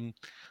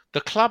 The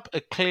club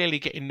are clearly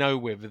getting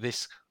nowhere with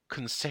this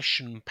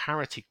concession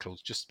parity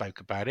clause. Just spoke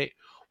about it.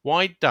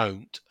 Why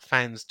don't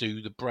fans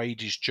do the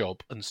Brady's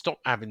job and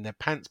stop having their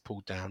pants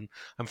pulled down?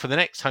 And for the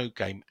next home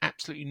game,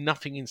 absolutely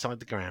nothing inside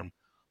the ground.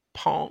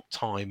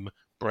 Part-time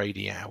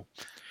Brady out.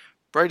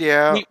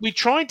 We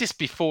tried this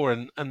before,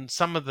 and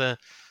some of the,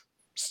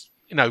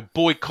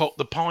 boycott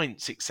the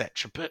pints,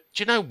 etc. But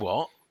do you know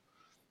what?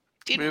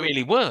 Didn't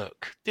really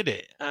work, did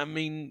it? I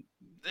mean,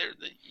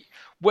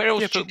 where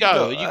else do you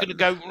go? Are you going to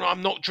go,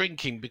 I'm not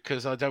drinking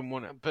because I don't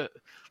want to? But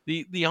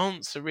the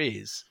answer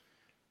is,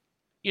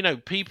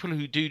 people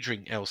who do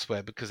drink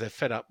elsewhere because they're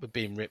fed up with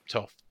being ripped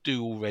off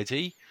do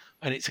already,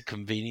 and it's a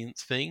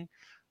convenience thing.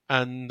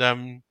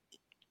 And,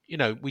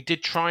 we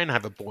did try and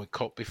have a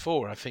boycott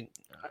before. I think,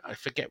 I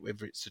forget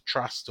whether it's the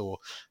Trust or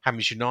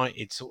Hamish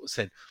United sort of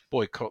said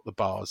boycott the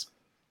bars,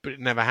 but it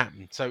never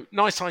happened. So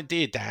nice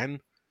idea,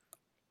 Dan,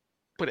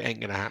 but it ain't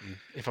going to happen,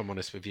 if I'm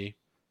honest with you.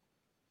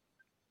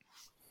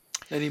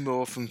 Any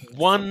more from...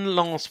 One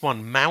last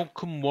one.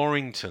 Malcolm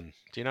Warrington.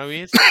 Do you know who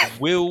he is?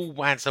 Will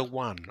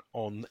Wazza1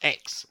 on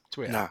X,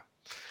 Twitter. No.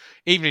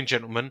 Evening,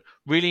 gentlemen.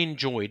 Really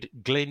enjoyed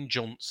Glenn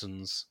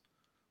Johnson's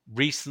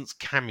recent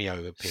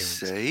cameo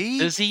appearance. See?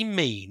 Does he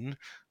mean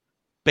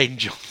Ben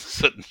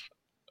Johnson?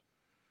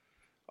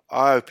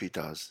 I hope he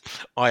does.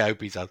 I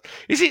hope he does.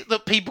 Is it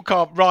that people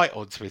can't write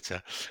on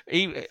Twitter?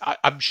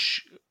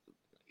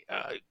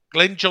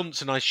 Glenn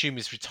Johnson, I assume,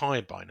 is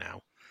retired by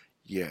now.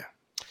 Yeah.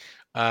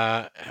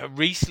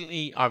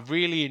 Recently, I've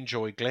really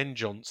enjoyed Glenn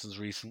Johnson's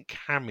recent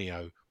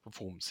cameo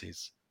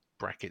performances.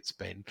 Brackets,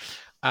 Ben.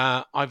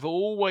 I've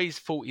always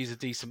thought he's a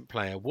decent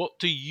player. What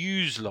do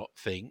yous lot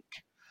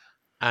think?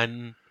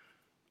 And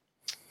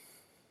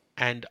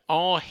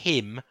are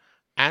him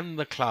and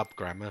the club,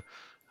 Grammar,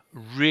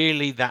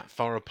 really that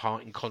far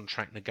apart in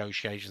contract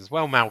negotiations?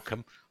 Well,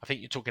 Malcolm, I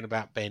think you're talking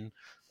about Ben.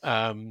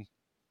 I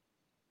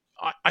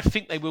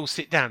think they will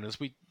sit down. As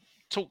we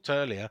talked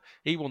earlier,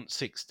 he wants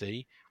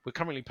 60. We're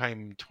currently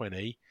paying him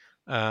 20.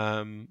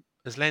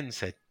 As Len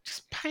said,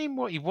 just pay him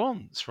what he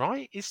wants,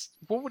 right?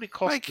 What would it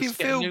cost Make to him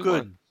get a feel new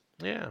good. one?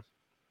 Yeah.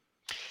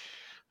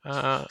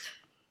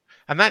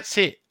 And that's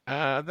it.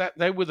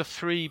 They were the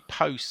 3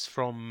 posts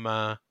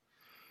from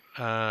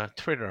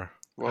Twitter.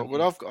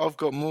 Well, I've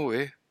got more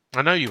here.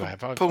 I know you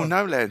have. Paul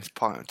Noland's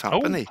piped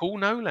up, isn't he? Paul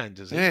Noland,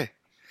 is it? Yeah.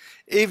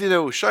 Evening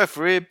all,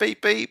 chauffeur here,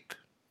 beep beep.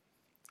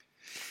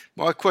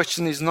 My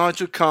question is,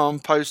 Nigel Kahn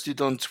posted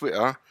on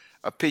Twitter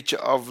a picture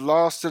of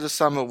Last of the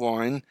Summer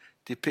Wine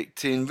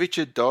depicting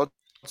Richard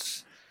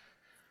Dodds,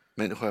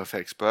 mental health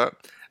expert,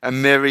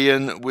 and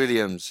Marianne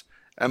Williams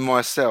and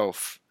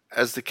myself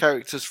as the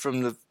characters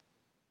from the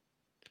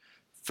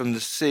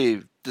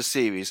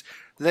series.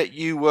 let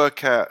you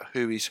work out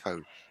who is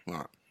who.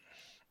 Right.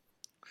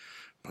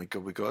 My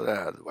God, we got that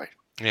out of the way.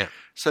 Yeah.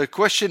 So,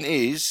 question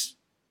is,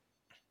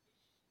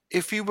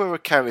 if you were a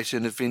character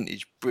in a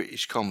vintage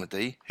British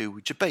comedy, who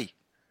would you be?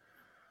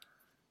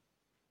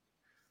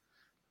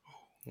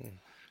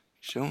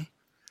 Sean?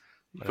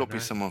 You've got to be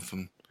someone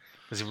from...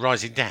 Was it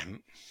Rising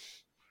Damp?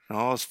 No,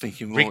 I was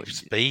thinking more...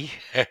 Rigsby?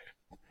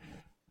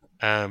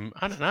 I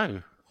don't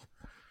know.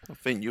 I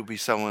think you'll be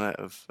someone out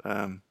of...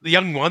 the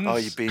Young Ones? Are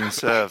You Being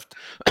Served?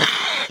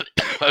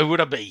 Who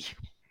would I be?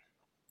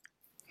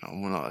 I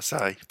will not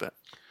say, but...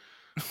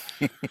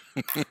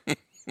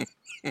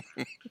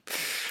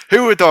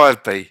 Who would I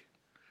be?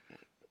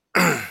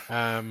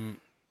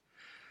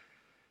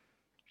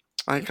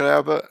 Uncle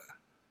Albert?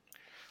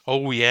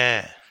 Oh,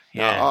 yeah.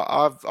 Yeah.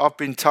 No, I've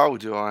been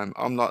told who I am.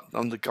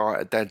 I'm the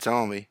guy at Dad's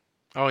Army.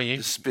 Oh, you?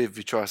 The spiv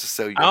who tries to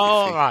sell you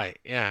Oh, everything. right,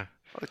 yeah.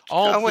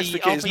 I always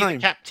forget his name.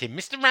 The captain,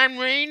 Mr.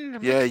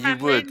 Ranrain. Yeah, you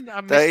would.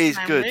 That is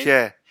good,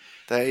 yeah.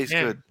 That is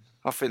good.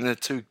 I think they're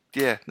two,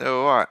 they're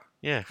all right.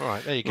 Yeah, all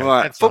right, there you go.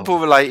 Right, That's football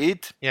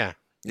related. Yeah.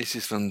 This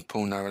is from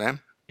Paul Nolan.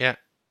 Yeah.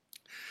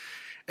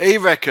 He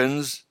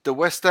reckons the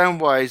West Ham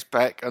way is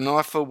back, and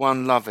I for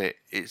one love it.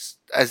 It's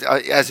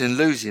as in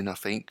losing, I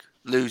think.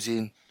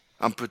 Losing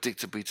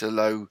unpredictably to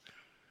low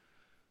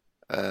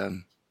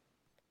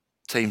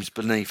teams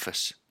beneath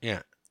us.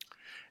 Yeah.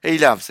 He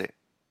loves it.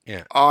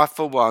 Yeah. I,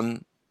 for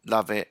one,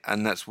 love it,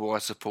 and that's why I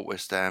support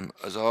West Ham.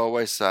 As I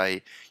always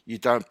say, you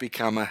don't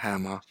become a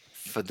hammer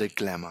for the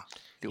glamour.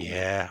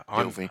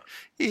 Little thing.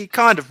 You're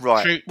kind of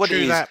right.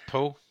 True that,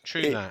 Paul.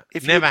 True that.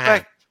 Never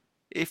have.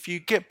 If you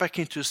get back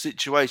into a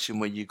situation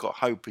where you've got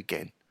hope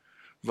again,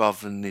 rather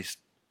than this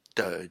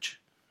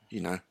dirge,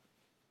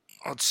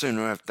 I'd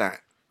sooner have that.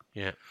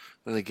 Yeah.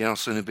 But again, I'll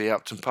sooner be at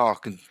Upton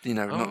Park and,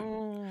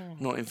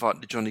 not invite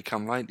the Johnny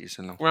Come Ladies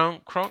and all. Well,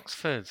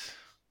 Croxford.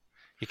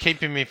 You're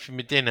keeping me for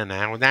my dinner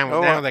now.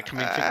 Now they're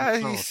coming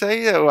to you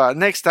see, right.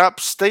 Next up,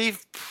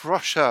 Steve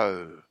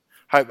Prosho.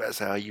 Hope that's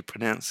how you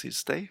pronounce it,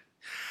 Steve.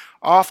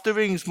 After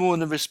Ings' more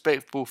than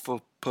respectable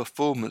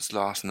performance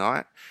last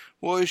night,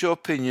 what is your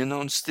opinion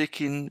on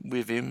sticking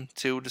with him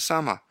till the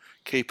summer?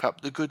 Keep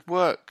up the good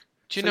work.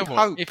 Do you know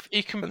what? If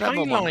he can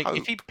play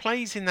if he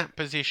plays in that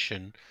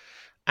position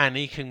and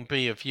he can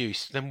be of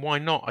use, then why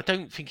not? I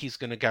don't think he's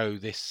going to go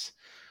this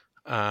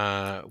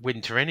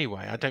winter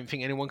anyway. I don't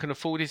think anyone can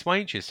afford his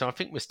wages, so I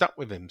think we're stuck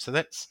with him. So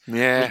let's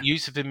make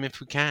use of him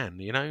if we can.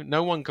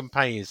 No one can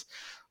pay his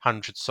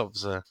 100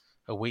 sovs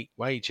a week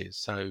wages.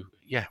 So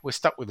yeah, we're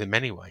stuck with him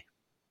anyway.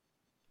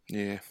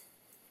 Yeah.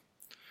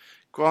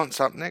 Grant's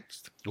up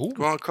next. Ooh,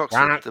 Grant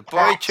Coxford, the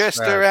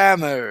Boychester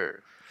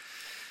Hammer.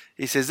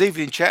 He says,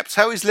 "Evening, chaps.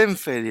 How is Lim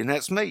feeling?"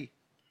 That's me.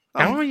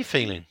 How are you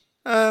feeling?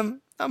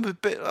 I'm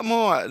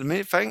all right at the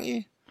minute, thank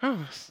you.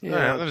 Oh,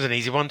 yeah, that was an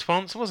easy one to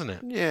answer, wasn't it?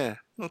 Yeah,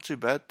 not too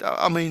bad.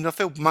 I mean, I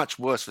feel much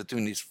worse for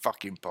doing this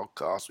fucking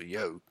podcast with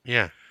you.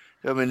 Yeah.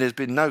 I mean, there's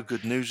been no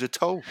good news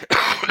at all.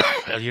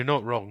 Well, you're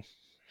not wrong.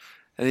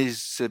 And he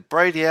said,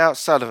 Brady out,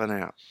 Sullivan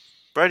out.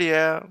 Brady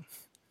out,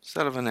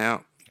 Sullivan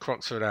out.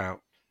 Croxford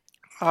out.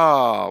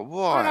 Oh,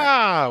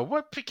 why? Oh,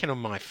 we're picking on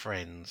my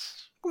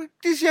friends. Well,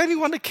 he's the only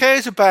one that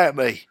cares about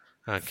me.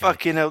 Okay.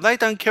 Fucking hell, they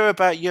don't care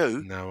about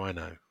you. No, I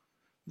know.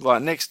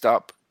 Right, next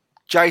up,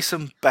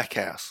 Jason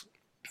Backhouse.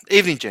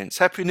 Evening, gents.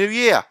 Happy New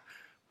Year.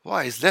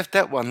 Why, he's left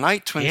that one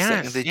late,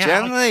 22nd of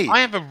January. I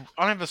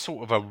have a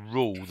sort of a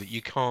rule that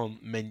you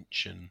can't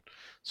mention.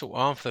 Sort of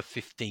after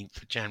the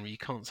 15th of January, you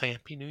can't say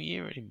Happy New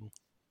Year anymore.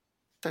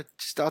 I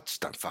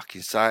just don't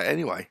fucking say it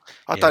anyway.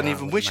 I don't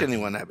even wish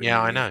anyone Happy New Year.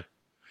 Yeah, I know.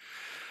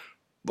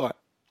 Right.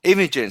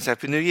 Evening, gents.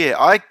 Happy New Year.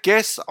 I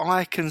guess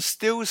I can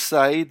still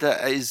say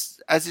that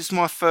as it's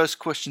my first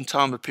question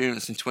time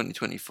appearance in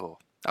 2024.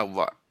 Oh,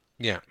 right.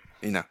 Yeah.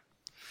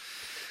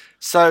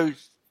 So,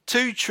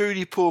 two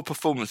truly poor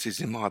performances,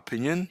 in my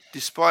opinion,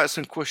 despite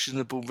some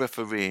questionable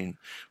refereeing.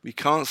 We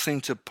can't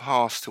seem to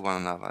pass to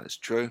one another. It's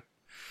true.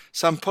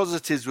 Some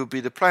positives would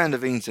be the playing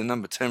of Ings in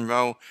number 10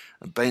 role,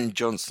 and Ben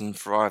Johnson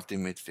thrived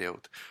in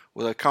midfield.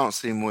 Although I can't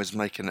see Moyes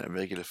making it a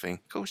regular thing.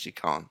 Of course you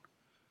can't.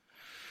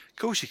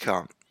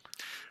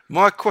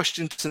 My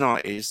question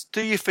tonight is,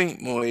 do you think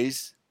the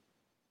Moyes,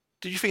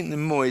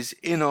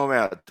 in or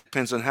out,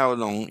 depends on how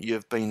long you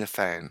have been a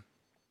fan?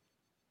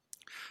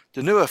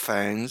 The newer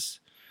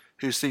fans,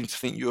 who seem to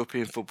think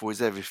European football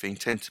is everything,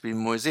 tend to be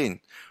Moyes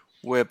in,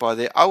 whereby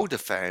the older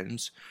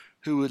fans,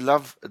 who would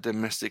love a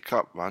domestic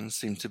cup run,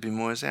 seem to be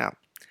Moyes out.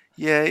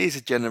 Yeah, it is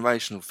a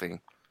generational thing.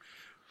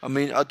 I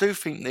mean, I do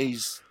think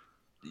these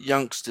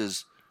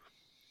youngsters,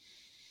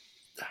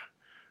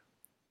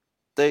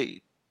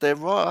 they're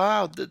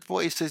right.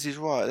 What he says is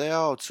right. They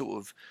are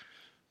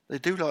they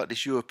do like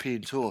this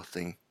European tour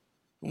thing.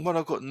 And what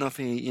I've got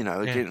nothing,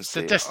 against it. It's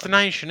a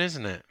destination,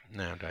 isn't it,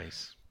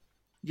 nowadays?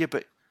 Yeah,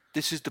 but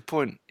this is the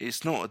point.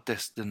 It's not a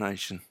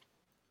destination,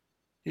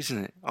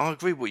 isn't it? I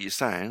agree with what you're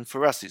saying.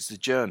 For us, it's the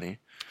journey.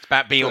 It's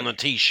about being on the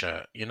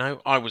T-shirt,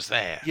 I was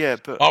there. Yeah,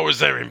 but I was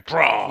there in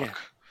Prague.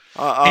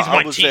 Yeah. Here's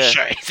my was T-shirt.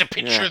 there. It's a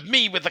picture of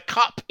me with a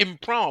cup in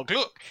Prague.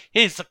 Look,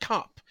 here's the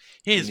cup.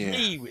 Here's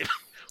me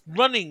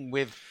running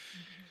with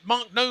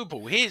Mark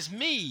Noble. Here's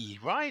me,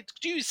 right?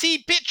 Do you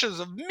see pictures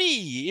of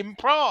me in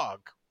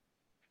Prague?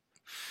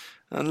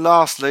 And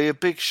lastly, a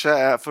big shout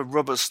out for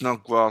Robert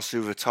Snodgrass,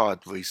 who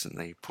retired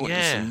recently,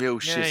 pointing some real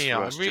shifts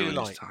for us during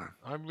this time.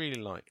 I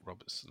really like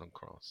Robert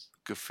Snodgrass.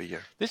 Good for you.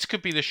 This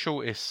could be the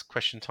shortest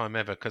question time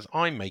ever because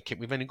I make it.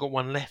 We've only got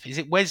one left. Is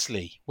it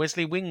Wesley?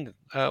 Wesley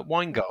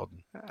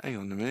Weingarten? Hang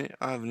on a minute.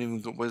 I haven't even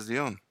got Wesley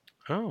on.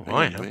 Oh,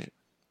 I have.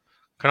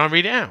 Can I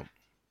read it out?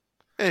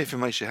 Yeah, if it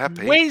makes you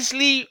happy.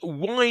 Wesley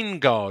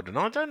Weingarten.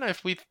 I don't know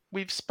if we've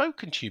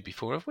spoken to you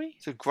before, have we?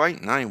 It's a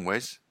great name,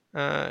 Wes.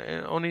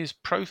 On his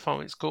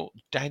profile, it's got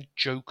Dad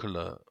Joke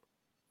Alert.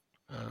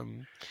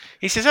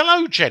 He says,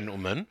 "Hello,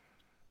 gentlemen.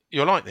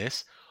 You'll like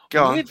this.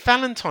 Go on. With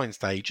Valentine's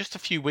Day just a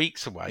few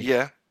weeks away,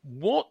 Yeah.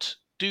 what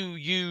do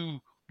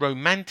you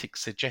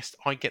romantics suggest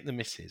I get the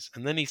missus?"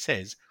 And then he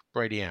says,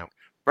 "Brady out."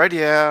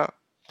 Brady out.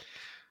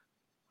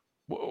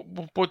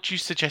 What do you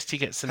suggest he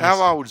gets the How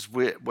missus? old's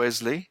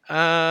Wesley?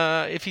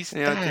 If he's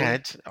Yeah,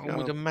 dad, I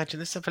would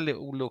imagine. Let's have a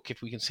little look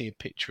if we can see a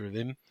picture of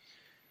him.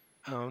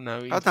 Oh no!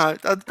 I know,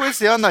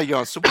 Wesley. I know your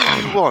answer. What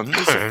do you want?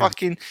 It's a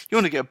fucking. You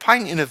want to get a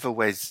painting of a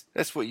Wes.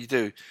 That's what you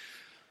do.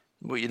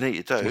 What you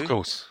need to do. Of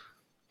course.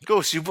 Of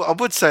course, I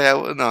would say I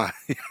wouldn't I?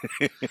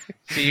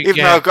 So Even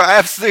though I've got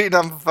absolutely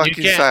none for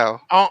fucking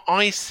sale.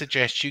 I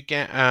suggest you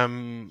get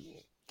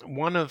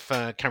one of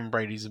Cameron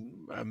Brady's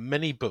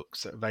many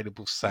books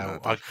available for sale.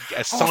 I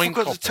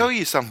forgot to tell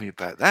you something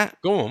about that.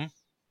 Go on.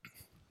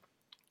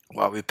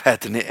 Well, we're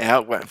padding it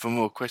out, waiting for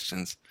more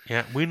questions.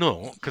 Yeah, we're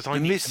not, because I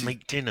need to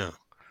make dinner.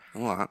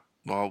 All right.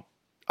 Well,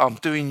 I'm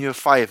doing you a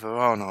favour,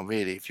 aren't I,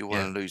 really, if you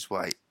want to lose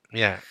weight?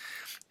 Yeah.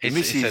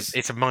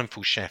 It's a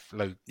mindful chef.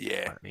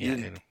 Yeah.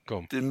 Go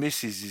on. The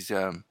missus is,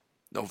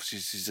 obviously,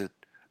 she's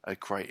a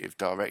creative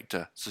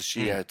director, so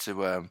she had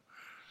to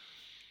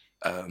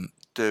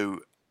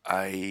do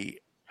a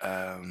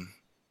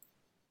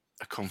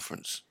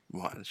conference,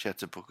 right? She had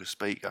to book a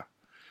speaker.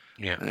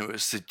 Yeah. And it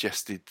was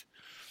suggested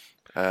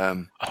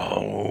for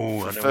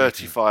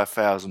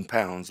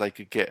 £35,000 they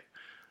could get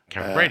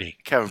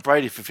Karen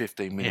Brady for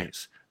 15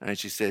 minutes. Yeah. And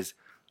she says,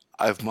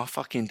 over my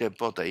fucking dead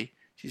body,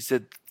 she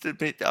said,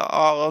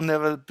 I'll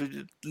never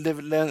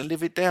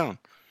live it down.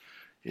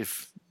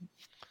 If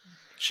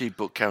she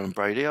booked Karen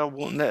Brady, I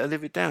wouldn't let her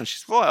live it down.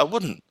 She's right, I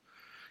wouldn't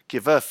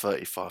give her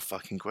 35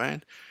 fucking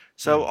grand.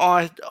 So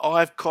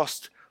I've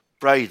cost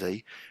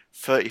Brady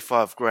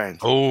 35 grand.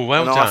 Oh,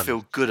 well done. And I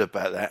feel good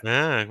about that.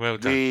 Yeah, well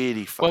done.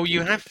 Really fucking Well,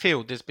 you good. have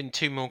filled. There's been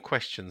 2 more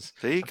questions.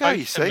 There you go,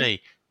 you see.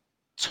 Me.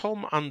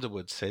 Tom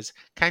Underwood says,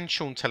 "Can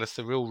Sean tell us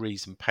the real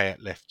reason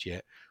Payet left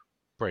yet?"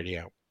 Brady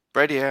out.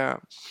 Brady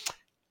out.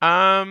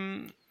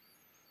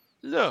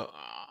 Look,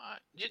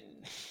 you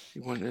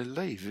wanted to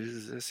leave.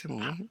 It's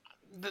similar.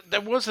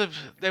 There was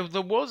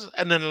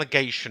an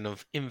allegation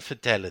of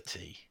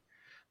infidelity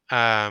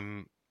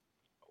while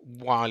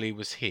he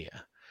was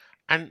here.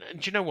 And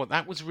do you know what?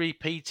 That was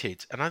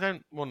repeated, and I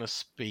don't want to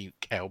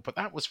speak ill, but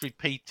that was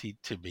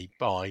repeated to me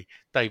by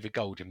David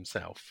Gold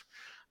himself.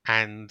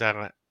 And,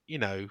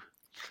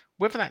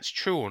 whether that's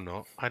true or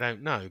not, I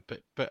don't know.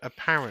 But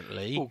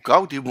apparently... Well,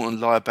 Gold didn't want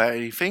to lie about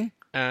anything.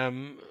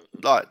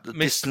 Like the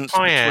distance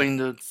between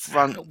the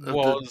front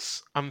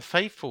was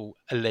unfaithful,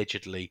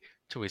 allegedly,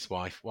 to his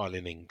wife while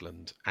in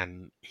England,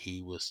 and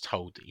he was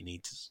told that he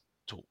needs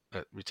to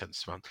return to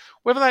France.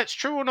 Whether that's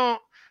true or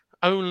not,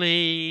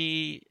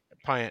 only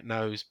Payet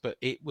knows, but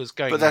it was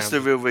going. But that's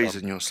the real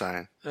reason you're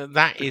saying.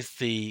 That is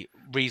the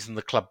reason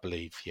the club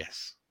believe.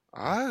 Yes.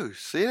 Oh,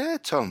 see there,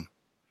 Tom.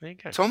 There you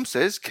go. Tom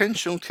says, "Can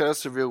Sean tell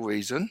us the real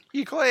reason?"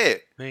 You got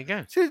it. There you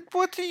go. See,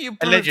 what do you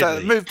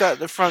moved out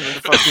the front of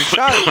the fucking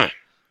show?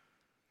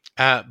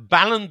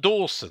 Ballon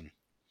Dawson,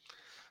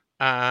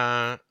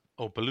 or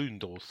Balloon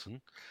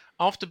Dawson,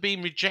 after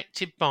being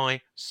rejected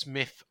by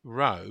Smith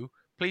Rowe,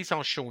 please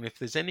ask Sean if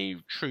there's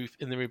any truth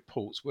in the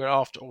reports we're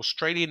after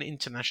Australian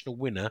international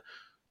winner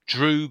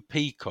Drew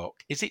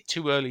Peacock. Is it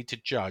too early to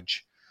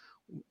judge?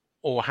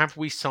 Or have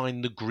we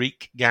signed the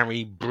Greek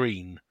Gary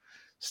Breen?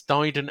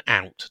 Stuyden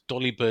out,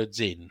 Dolly Birds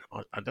in.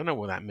 I don't know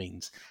what that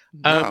means.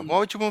 No, why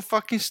would you want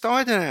fucking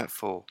Stuyden out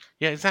for?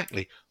 Yeah,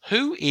 exactly.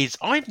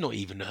 I've not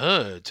even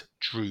heard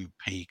Drew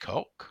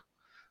Peacock.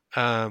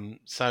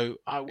 So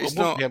it's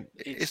not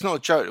a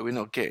joke that we're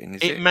not getting,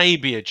 is it? It may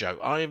be a joke.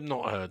 I have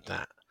not heard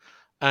that.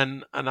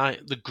 And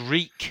the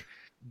Greek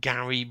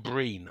Gary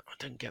Breen. I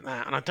don't get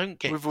that. And I don't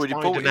get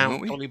Stuyden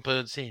out, Dolly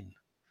Birds in.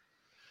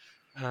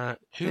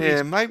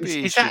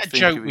 Maybe is that a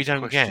joke we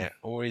don't get,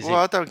 or is it? Well,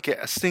 I don't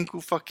get a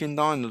single fucking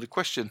line of the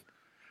question.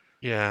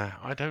 Yeah,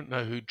 I don't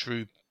know who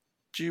Drew.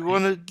 Do you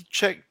want to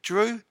check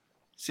Drew?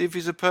 See if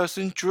he's a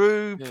person.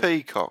 Drew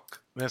Peacock.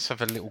 Let's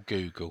have a little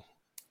Google.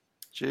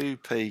 Drew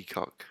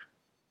Peacock.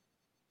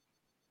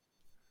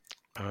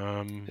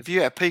 Have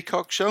you had a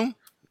peacock, Sean?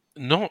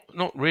 Not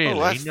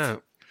really.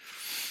 No.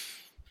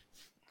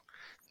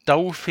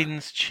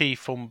 Dolphins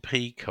chief on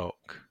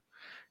Peacock.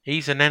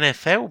 He's an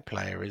NFL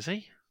player, is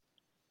he?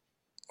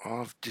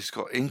 I've just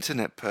got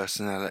internet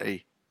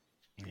personality.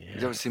 You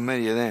don't see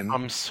many of them.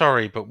 I'm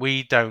sorry, but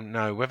we don't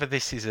know whether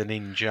this is an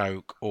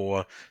in-joke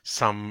or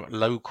some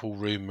local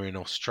rumour in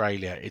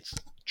Australia. It's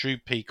Drew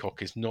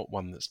Peacock is not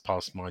one that's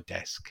passed my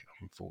desk,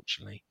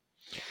 unfortunately.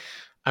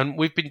 And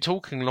we've been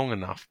talking long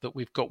enough that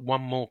we've got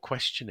one more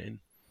question in.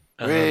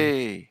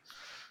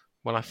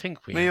 Well, I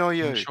think we... Me or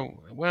you?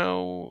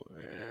 Well...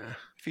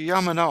 if you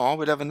and I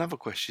would have another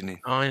question in.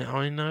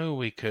 I know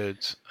we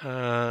could.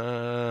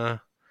 Oh,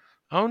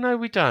 no,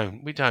 we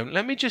don't. We don't.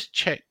 Let me just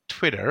check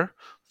Twitter,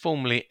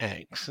 formerly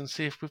X, and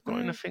see if we've got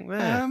anything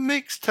there.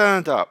 Mick's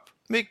turned up.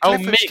 Mick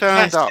Clifford's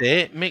turned up. That's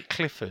it. Mick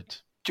Clifford.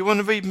 Do you want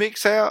to read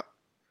Mick's out?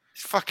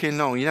 It's fucking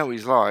long. You know what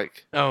he's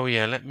like. Oh,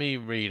 yeah. Let me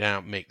read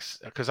out Mick's,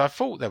 because I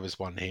thought there was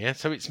one here.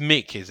 So it's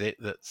Mick, is it?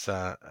 That's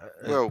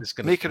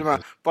Mick and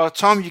the by the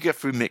time you get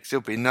through Mick's,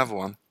 there'll be another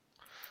one.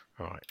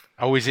 Right.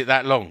 Oh, is it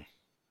that long?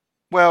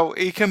 Well,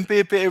 he can be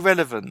a bit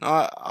irrelevant.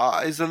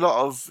 There's a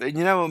lot of... And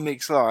you know what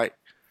Mick's like?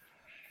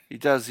 He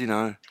does,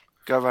 go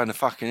around the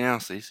fucking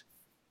houses.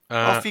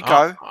 Off you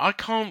go. I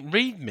can't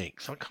read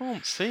Mick's. I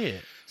can't see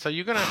it. So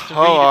you're going to have to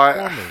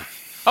read it for me.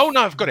 Oh,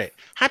 no, I've got it.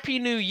 Happy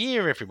New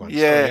Year, everyone.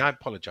 Yeah. Sorry, I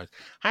apologise.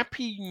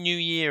 Happy New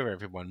Year,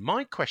 everyone.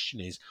 My question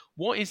is,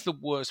 what is the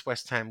worst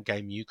West Ham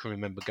game you can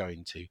remember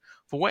going to?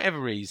 For whatever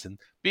reason,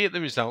 be it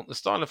the result, the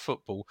style of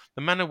football,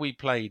 the manner we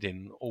played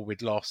in or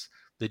we'd lost,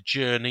 the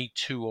journey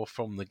to or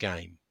from the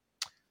game.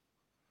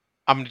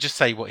 I'm going to just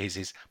say what his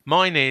is.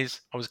 Mine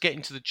is, I was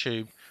getting to the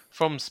tube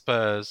from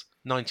Spurs,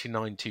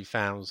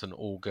 99-2000,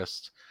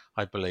 August,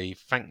 I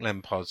believe. Frank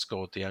Lampard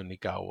scored the only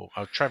goal.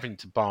 I was travelling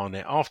to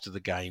Barnet after the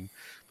game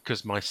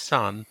because my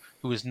son,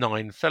 who was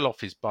 9, fell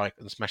off his bike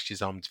and smashed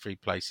his arm to 3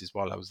 places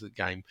while I was at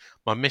the game.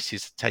 My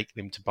missus had taken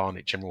him to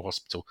Barnet General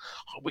Hospital.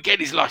 We're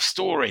getting his life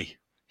story.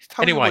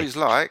 Anyway, what he's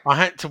like. I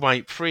had to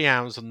wait 3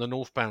 hours on the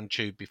northbound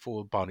tube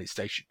before Barnet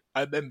station.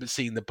 I remember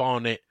seeing the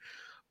Barnet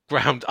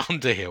ground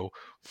Underhill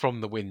from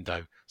the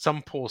window.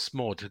 Some poor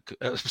sod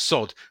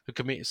who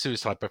committed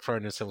suicide by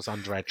throwing themselves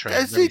under our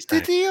train.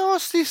 Did he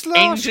ask this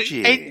last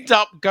year? End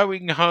up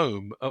going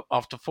home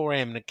after 4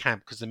 a.m. in a cab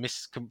because the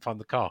missus couldn't find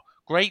the car.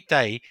 Great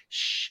day,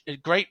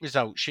 great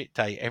result, shit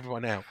day,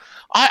 everyone else.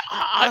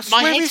 I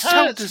swear he's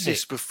told us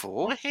this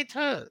before. My head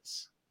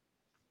hurts.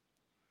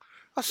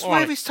 I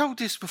swear he's told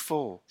this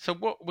before. So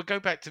we'll go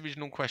back to the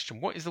original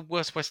question. What is the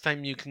worst West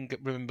Ham you can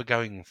remember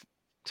going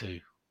to?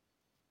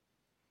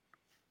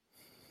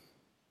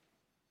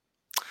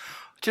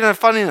 Do you know,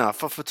 funny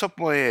enough, off the top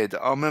of my head,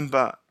 I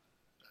remember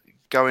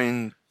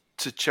going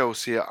to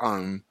Chelsea at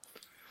home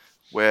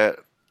where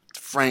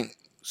Frank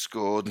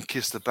scored and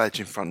kissed the badge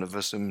in front of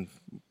us, and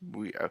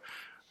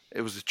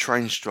it was a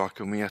train strike,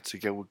 and we had to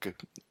go.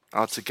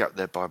 I had to get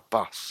there by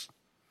bus,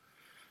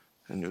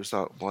 and it was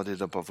like, why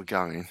did I bother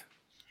going?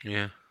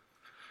 Yeah.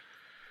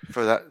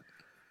 For that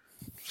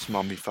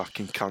smummy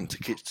fucking cunt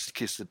to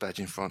kiss the badge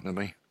in front of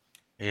me.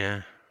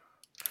 Yeah.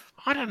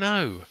 I don't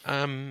know.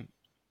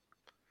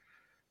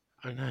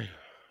 I know.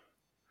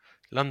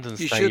 London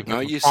You Stadium. should know.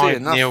 You see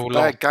enough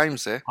bad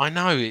games there. I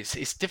know.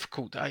 It's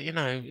difficult.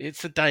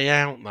 It's a day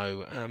out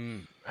though.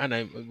 I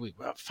know we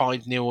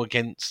 5-0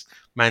 against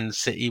Man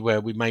City,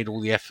 where we made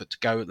all the effort to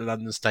go at the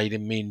London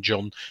Stadium. Me and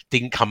John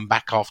didn't come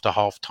back after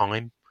half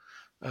time.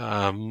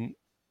 I don't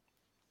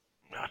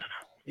know.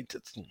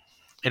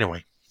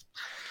 Anyway,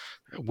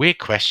 weird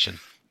question,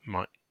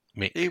 Mike.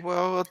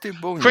 Well, I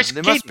did warn Chris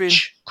you.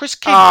 Chris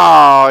Kinch.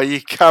 Oh,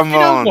 you come on. You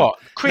know what?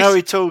 Chris, now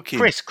we're talking.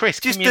 Chris,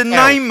 just the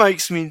name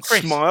makes me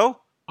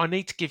smile. I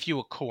need to give you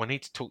a call. I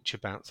need to talk to you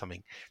about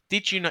something.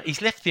 Did you know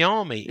he's left the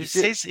army? It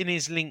says in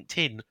his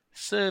LinkedIn,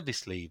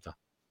 service leaver.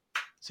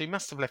 So he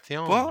must have left the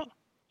army. What?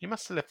 He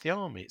must have left the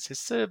army. It says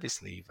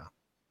service leaver.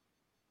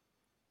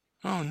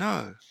 Oh,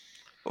 no.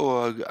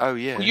 Oh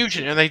yeah. Well,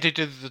 usually they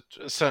do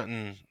a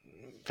certain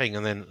thing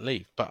and then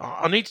leave. But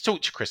I need to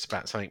talk to Chris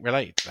about something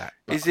related to that.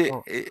 Is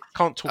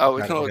can't talk about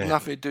it. It's not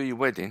nothing to do with your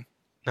wedding?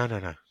 No,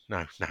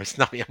 it's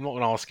nothing. I'm not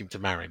going to ask him to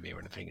marry me or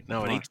anything.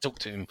 No, I need to talk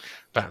to him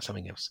about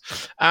something else.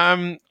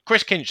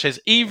 Chris Kinch says,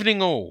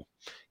 evening all.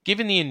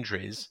 Given the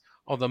injuries,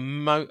 are the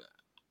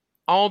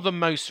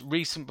most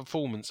recent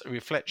performance a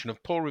reflection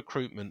of poor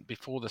recruitment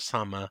before the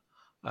summer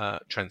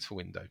transfer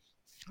window?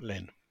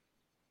 Len.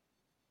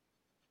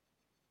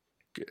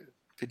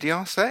 Did he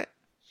ask that?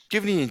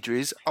 Given the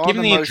injuries, are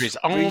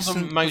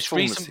the most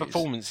recent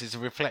performances a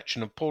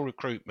reflection of poor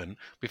recruitment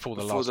before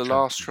the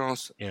last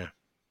transfer? Yeah.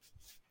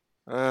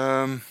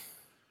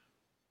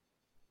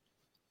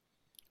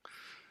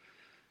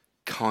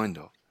 Kind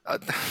of.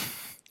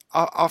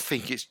 I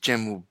think it's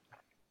general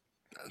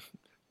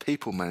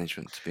people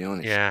management, to be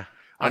honest. Yeah.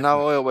 I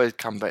know I always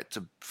come back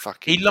to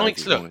fucking...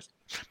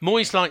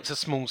 Moyes likes a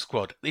small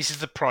squad. This is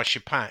the price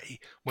you pay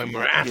when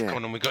we're at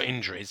AFCON and we've got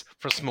injuries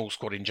for a small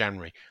squad in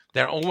January.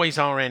 There always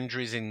are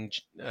injuries in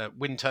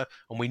winter,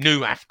 and we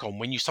knew AFCON.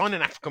 When you sign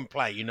an AFCON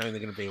player, you know they're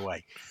going to be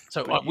away.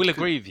 So I will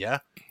agree with you,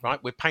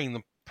 right? We're paying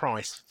the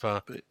price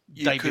for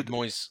David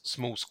Moyes'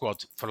 small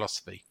squad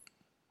philosophy.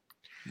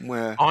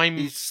 where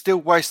he's still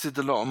wasted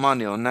a lot of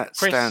money on that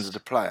standard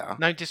of player.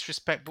 No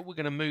disrespect, but we're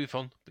going to move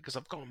on because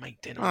I've got to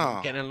make dinner.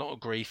 I'm getting a lot of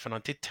grief, and I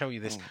did tell you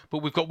this. But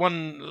we've got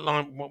one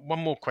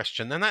more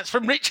question, and that's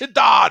from Richard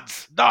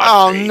Dodds.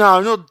 Oh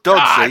no, not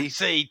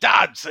Dodsey.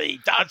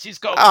 Dodsy's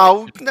got.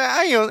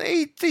 Hang on.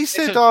 He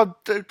said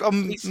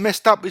I'm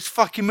messed up his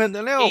fucking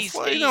mental health.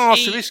 Why didn't I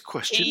answer this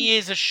question?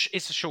 It's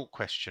a short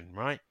question,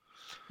 right?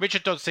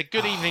 Richard Dodds said,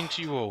 "Good evening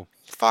to you all."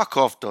 Fuck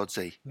off,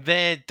 Dodsey.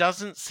 There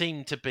doesn't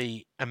seem to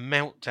be a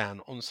meltdown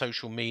on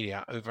social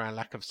media over our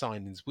lack of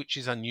signings, which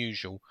is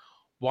unusual.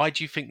 Why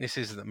do you think this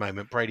is at the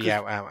moment? Brady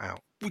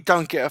out. We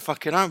don't get our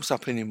fucking hopes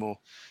up anymore.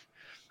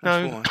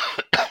 That's why.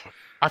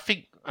 I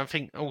think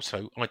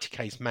also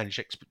ITK's managed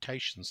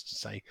expectations to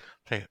say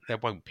there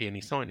won't be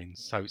any signings,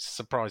 so it's a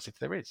surprise if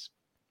there is.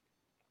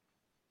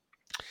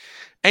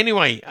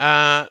 Anyway,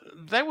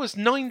 there was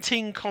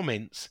 19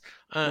 comments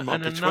and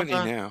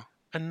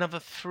another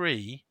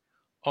 3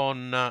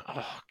 on.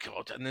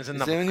 And there's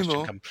another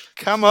question.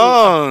 Come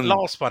on,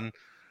 last one.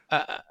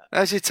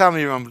 How's your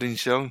tummy rumbling,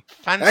 Sean?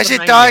 How's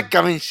your diet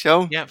going,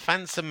 Sean? Yeah,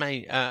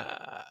 Fassamania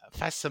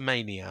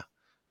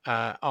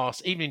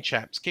asks, "Evening,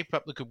 chaps. Keep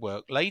up the good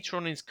work. Later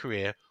on in his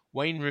career,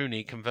 Wayne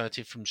Rooney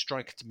converted from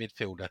striker to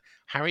midfielder.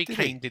 Harry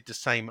Kane did the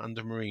same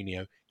under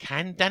Mourinho.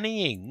 Can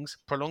Danny Ings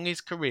prolong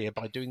his career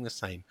by doing the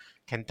same?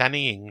 Can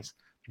Danny Ings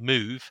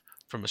move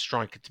from a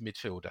striker to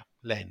midfielder?"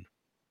 Len.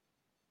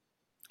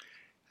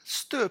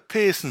 Stuart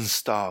Pearson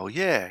style,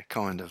 yeah,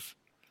 kind of.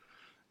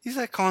 He's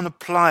that kind of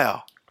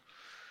player.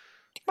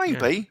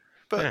 Maybe,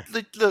 but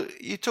look,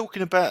 you're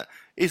talking about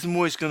is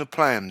Moyes going to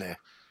play him there?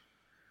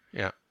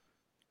 Yeah.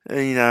 I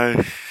don't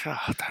know.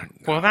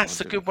 Well, that's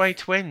a good way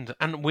to end.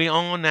 And we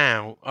are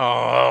now.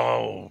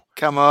 Oh.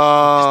 Come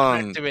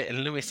on. Just back to it,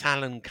 and Lewis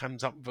Allen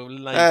comes up with a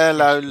late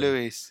Hello, question.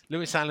 Lewis.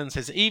 Lewis Allen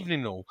says,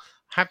 "Evening all.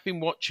 Have been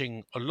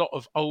watching a lot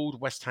of old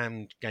West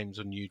Ham games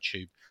on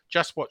YouTube.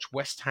 Just watched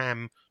West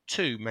Ham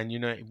 2, Man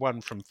United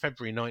 1 from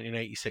February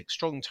 1986.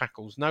 Strong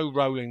tackles, no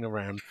rolling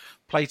around.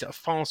 Played at a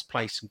fast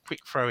pace and quick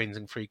throw-ins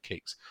and free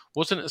kicks.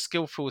 Wasn't as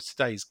skillful as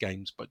today's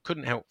games, but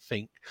couldn't help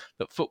think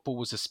that football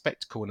was a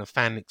spectacle and a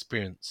fan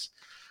experience.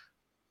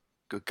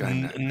 Good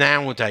game.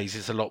 Nowadays,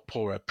 it's a lot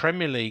poorer.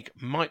 Premier League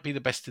might be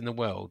the best in the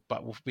world,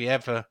 but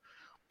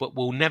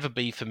will never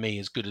be for me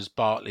as good as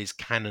Bartley's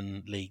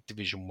Cannon League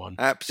Division 1.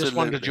 Absolutely. Just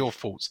wondered your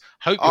thoughts.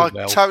 Hope you're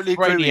well. I totally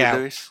agree with you, out.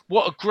 Lewis.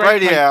 What a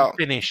great way to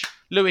finish.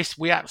 Lewis,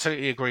 we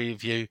absolutely agree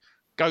with you.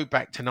 Go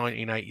back to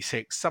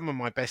 1986. Some of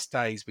my best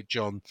days with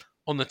John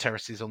on the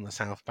terraces on the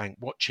South Bank,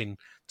 watching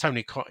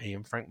Tony Cottee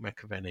and Frank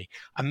McAvenny.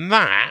 And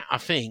that, I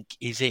think,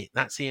 is it.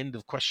 That's the end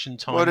of question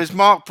time. Well, there's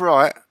Mark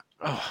Bright.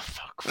 Oh,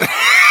 fuck.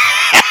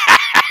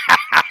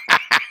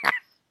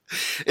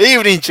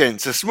 Evening,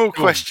 gents. A small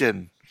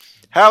question.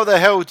 How the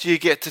hell do you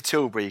get to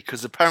Tilbury?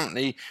 Because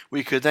apparently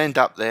we could end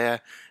up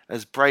there,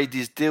 as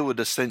Brady's deal with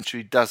the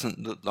century doesn't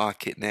look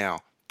like it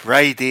now.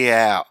 Brady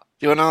out.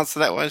 Do you want to answer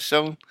that one,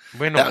 Sean?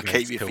 That'll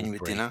keep you thinking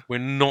with dinner. We're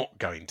not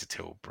going to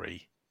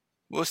Tilbury.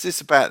 What's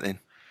this about then?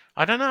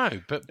 I don't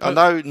know, but I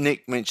know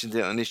Nick mentioned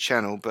it on his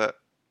channel, but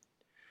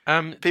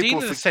deal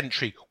of the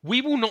century.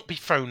 We will not be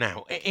thrown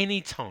out at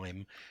any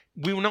time.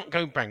 We will not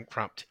go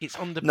bankrupt. It's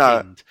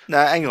underpinned. No,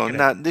 hang on.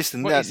 No,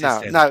 listen.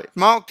 No.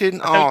 Mark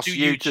didn't ask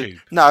you to.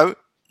 No.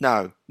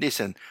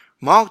 Listen.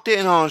 Mark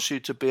didn't ask you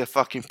to be a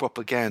fucking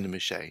propaganda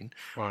machine.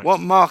 Right.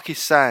 What Mark is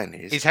saying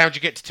is how'd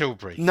you get to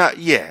Tilbury? No,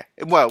 yeah.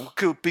 Well,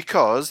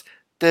 because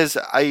there's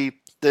the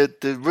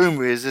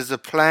rumour is there's a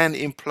plan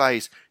in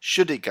place.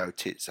 Should it go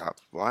tits up,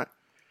 right?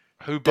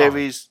 There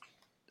is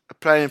a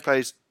plan in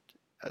place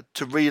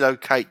to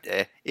relocate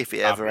there if it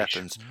ever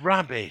happens.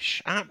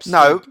 Rubbish.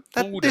 Absolutely.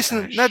 No,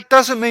 listen, that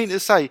doesn't mean to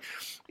say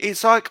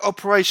it's like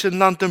Operation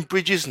London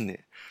Bridge, isn't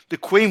it? The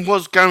Queen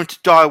was going to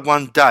die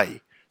one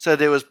day, so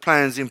there was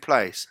plans in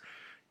place.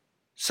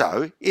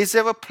 So, is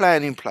there a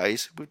plan in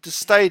place with the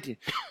stadium?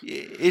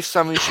 If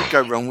something should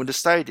go wrong with the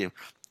stadium,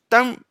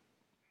 don't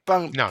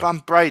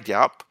bum Brady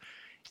up.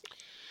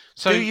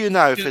 So, do you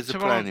know if there's a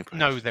plan in place?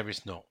 No, there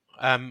is not.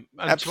 And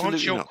Absolutely to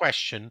answer your not.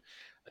 question,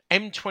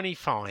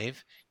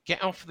 M25,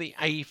 get off the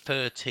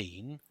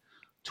A13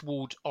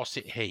 toward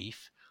Ossett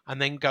Heath, and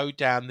then go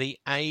down the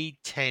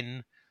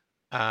A10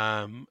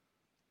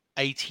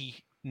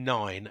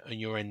 89, and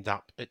you'll end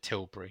up at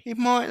Tilbury. He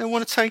might not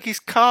want to take his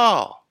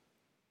car.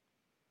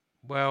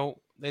 Well,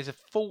 there's a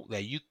fault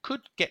there. You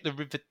could get the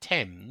River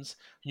Thames,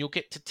 and you'll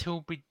get to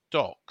Tilbury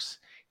Docks.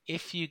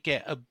 If you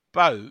get a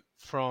boat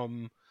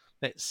from,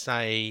 let's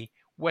say,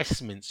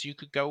 Westminster, you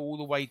could go all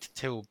the way to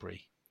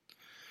Tilbury.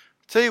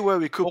 Tell you where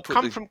we could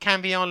come from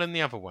Canvey Island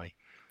the other way.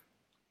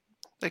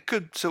 They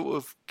could sort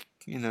of,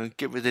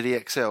 get rid of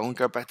the XL and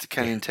go back to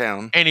Canning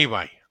Town.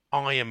 Anyway,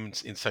 I am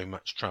in so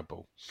much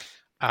trouble.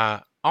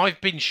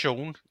 I've been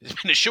Sean.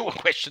 It's been a short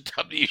question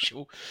than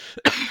usual.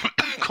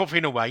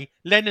 Coughing away.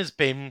 Len has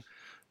been...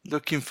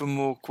 looking for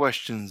more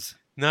questions.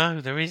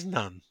 No, there is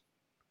none.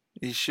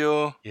 You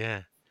sure?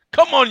 Yeah.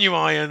 Come on, you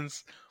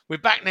Irons. We're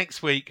back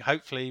next week,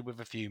 hopefully with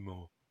a few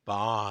more.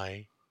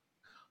 Bye.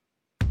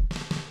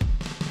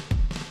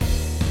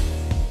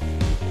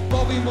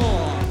 Bobby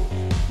Moore.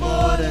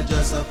 More than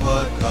just a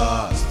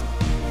podcast.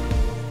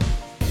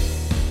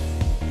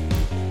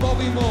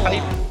 Bobby Moore.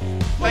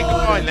 Say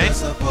goodbye, Len.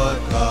 Just a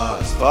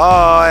podcast.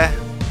 Bye.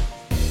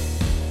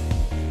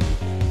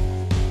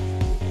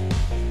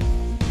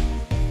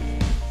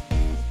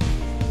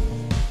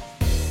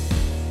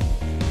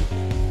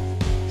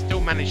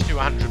 Still managed to do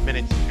 100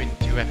 minutes between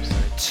the two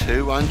episodes.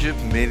 200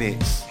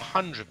 minutes.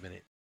 100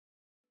 minutes.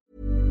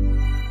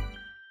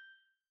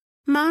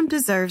 Mom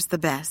deserves the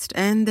best,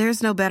 and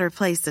there's no better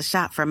place to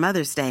shop for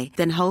Mother's Day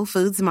than Whole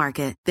Foods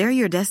Market. They're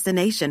your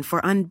destination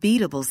for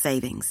unbeatable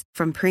savings,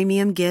 from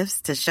premium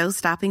gifts to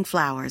show-stopping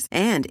flowers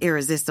and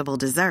irresistible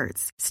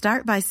desserts.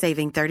 Start by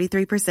saving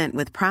 33%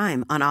 with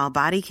Prime on all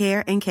body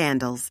care and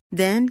candles.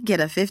 Then get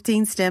a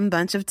 15-stem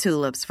bunch of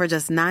tulips for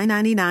just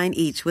 $9.99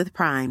 each with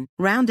Prime.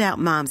 Round out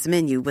Mom's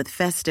menu with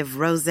festive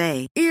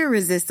rosé,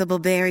 irresistible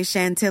berry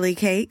chantilly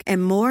cake,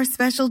 and more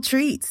special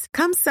treats.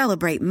 Come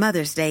celebrate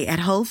Mother's Day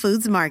at Whole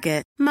Foods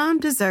Market. Mom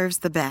deserves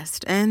the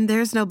best, and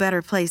there's no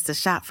better place to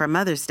shop for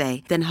Mother's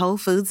Day than Whole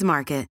Foods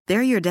Market.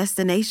 They're your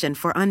destination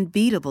for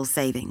unbeatable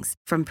savings,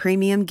 from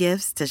premium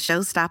gifts to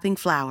show-stopping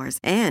flowers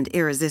and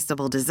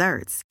irresistible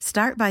desserts.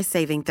 Start by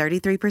saving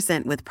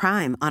 33% with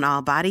Prime on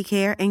all body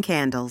care and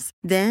candles.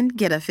 Then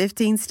get a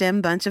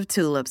 15-stem bunch of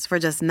tulips for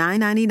just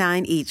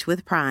 $9.99 each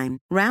with Prime.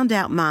 Round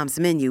out Mom's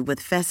menu with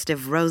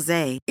festive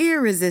rosé,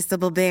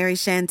 irresistible berry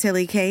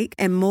chantilly cake,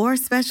 and more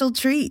special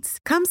treats.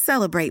 Come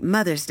celebrate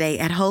Mother's Day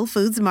at Whole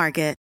Foods Market.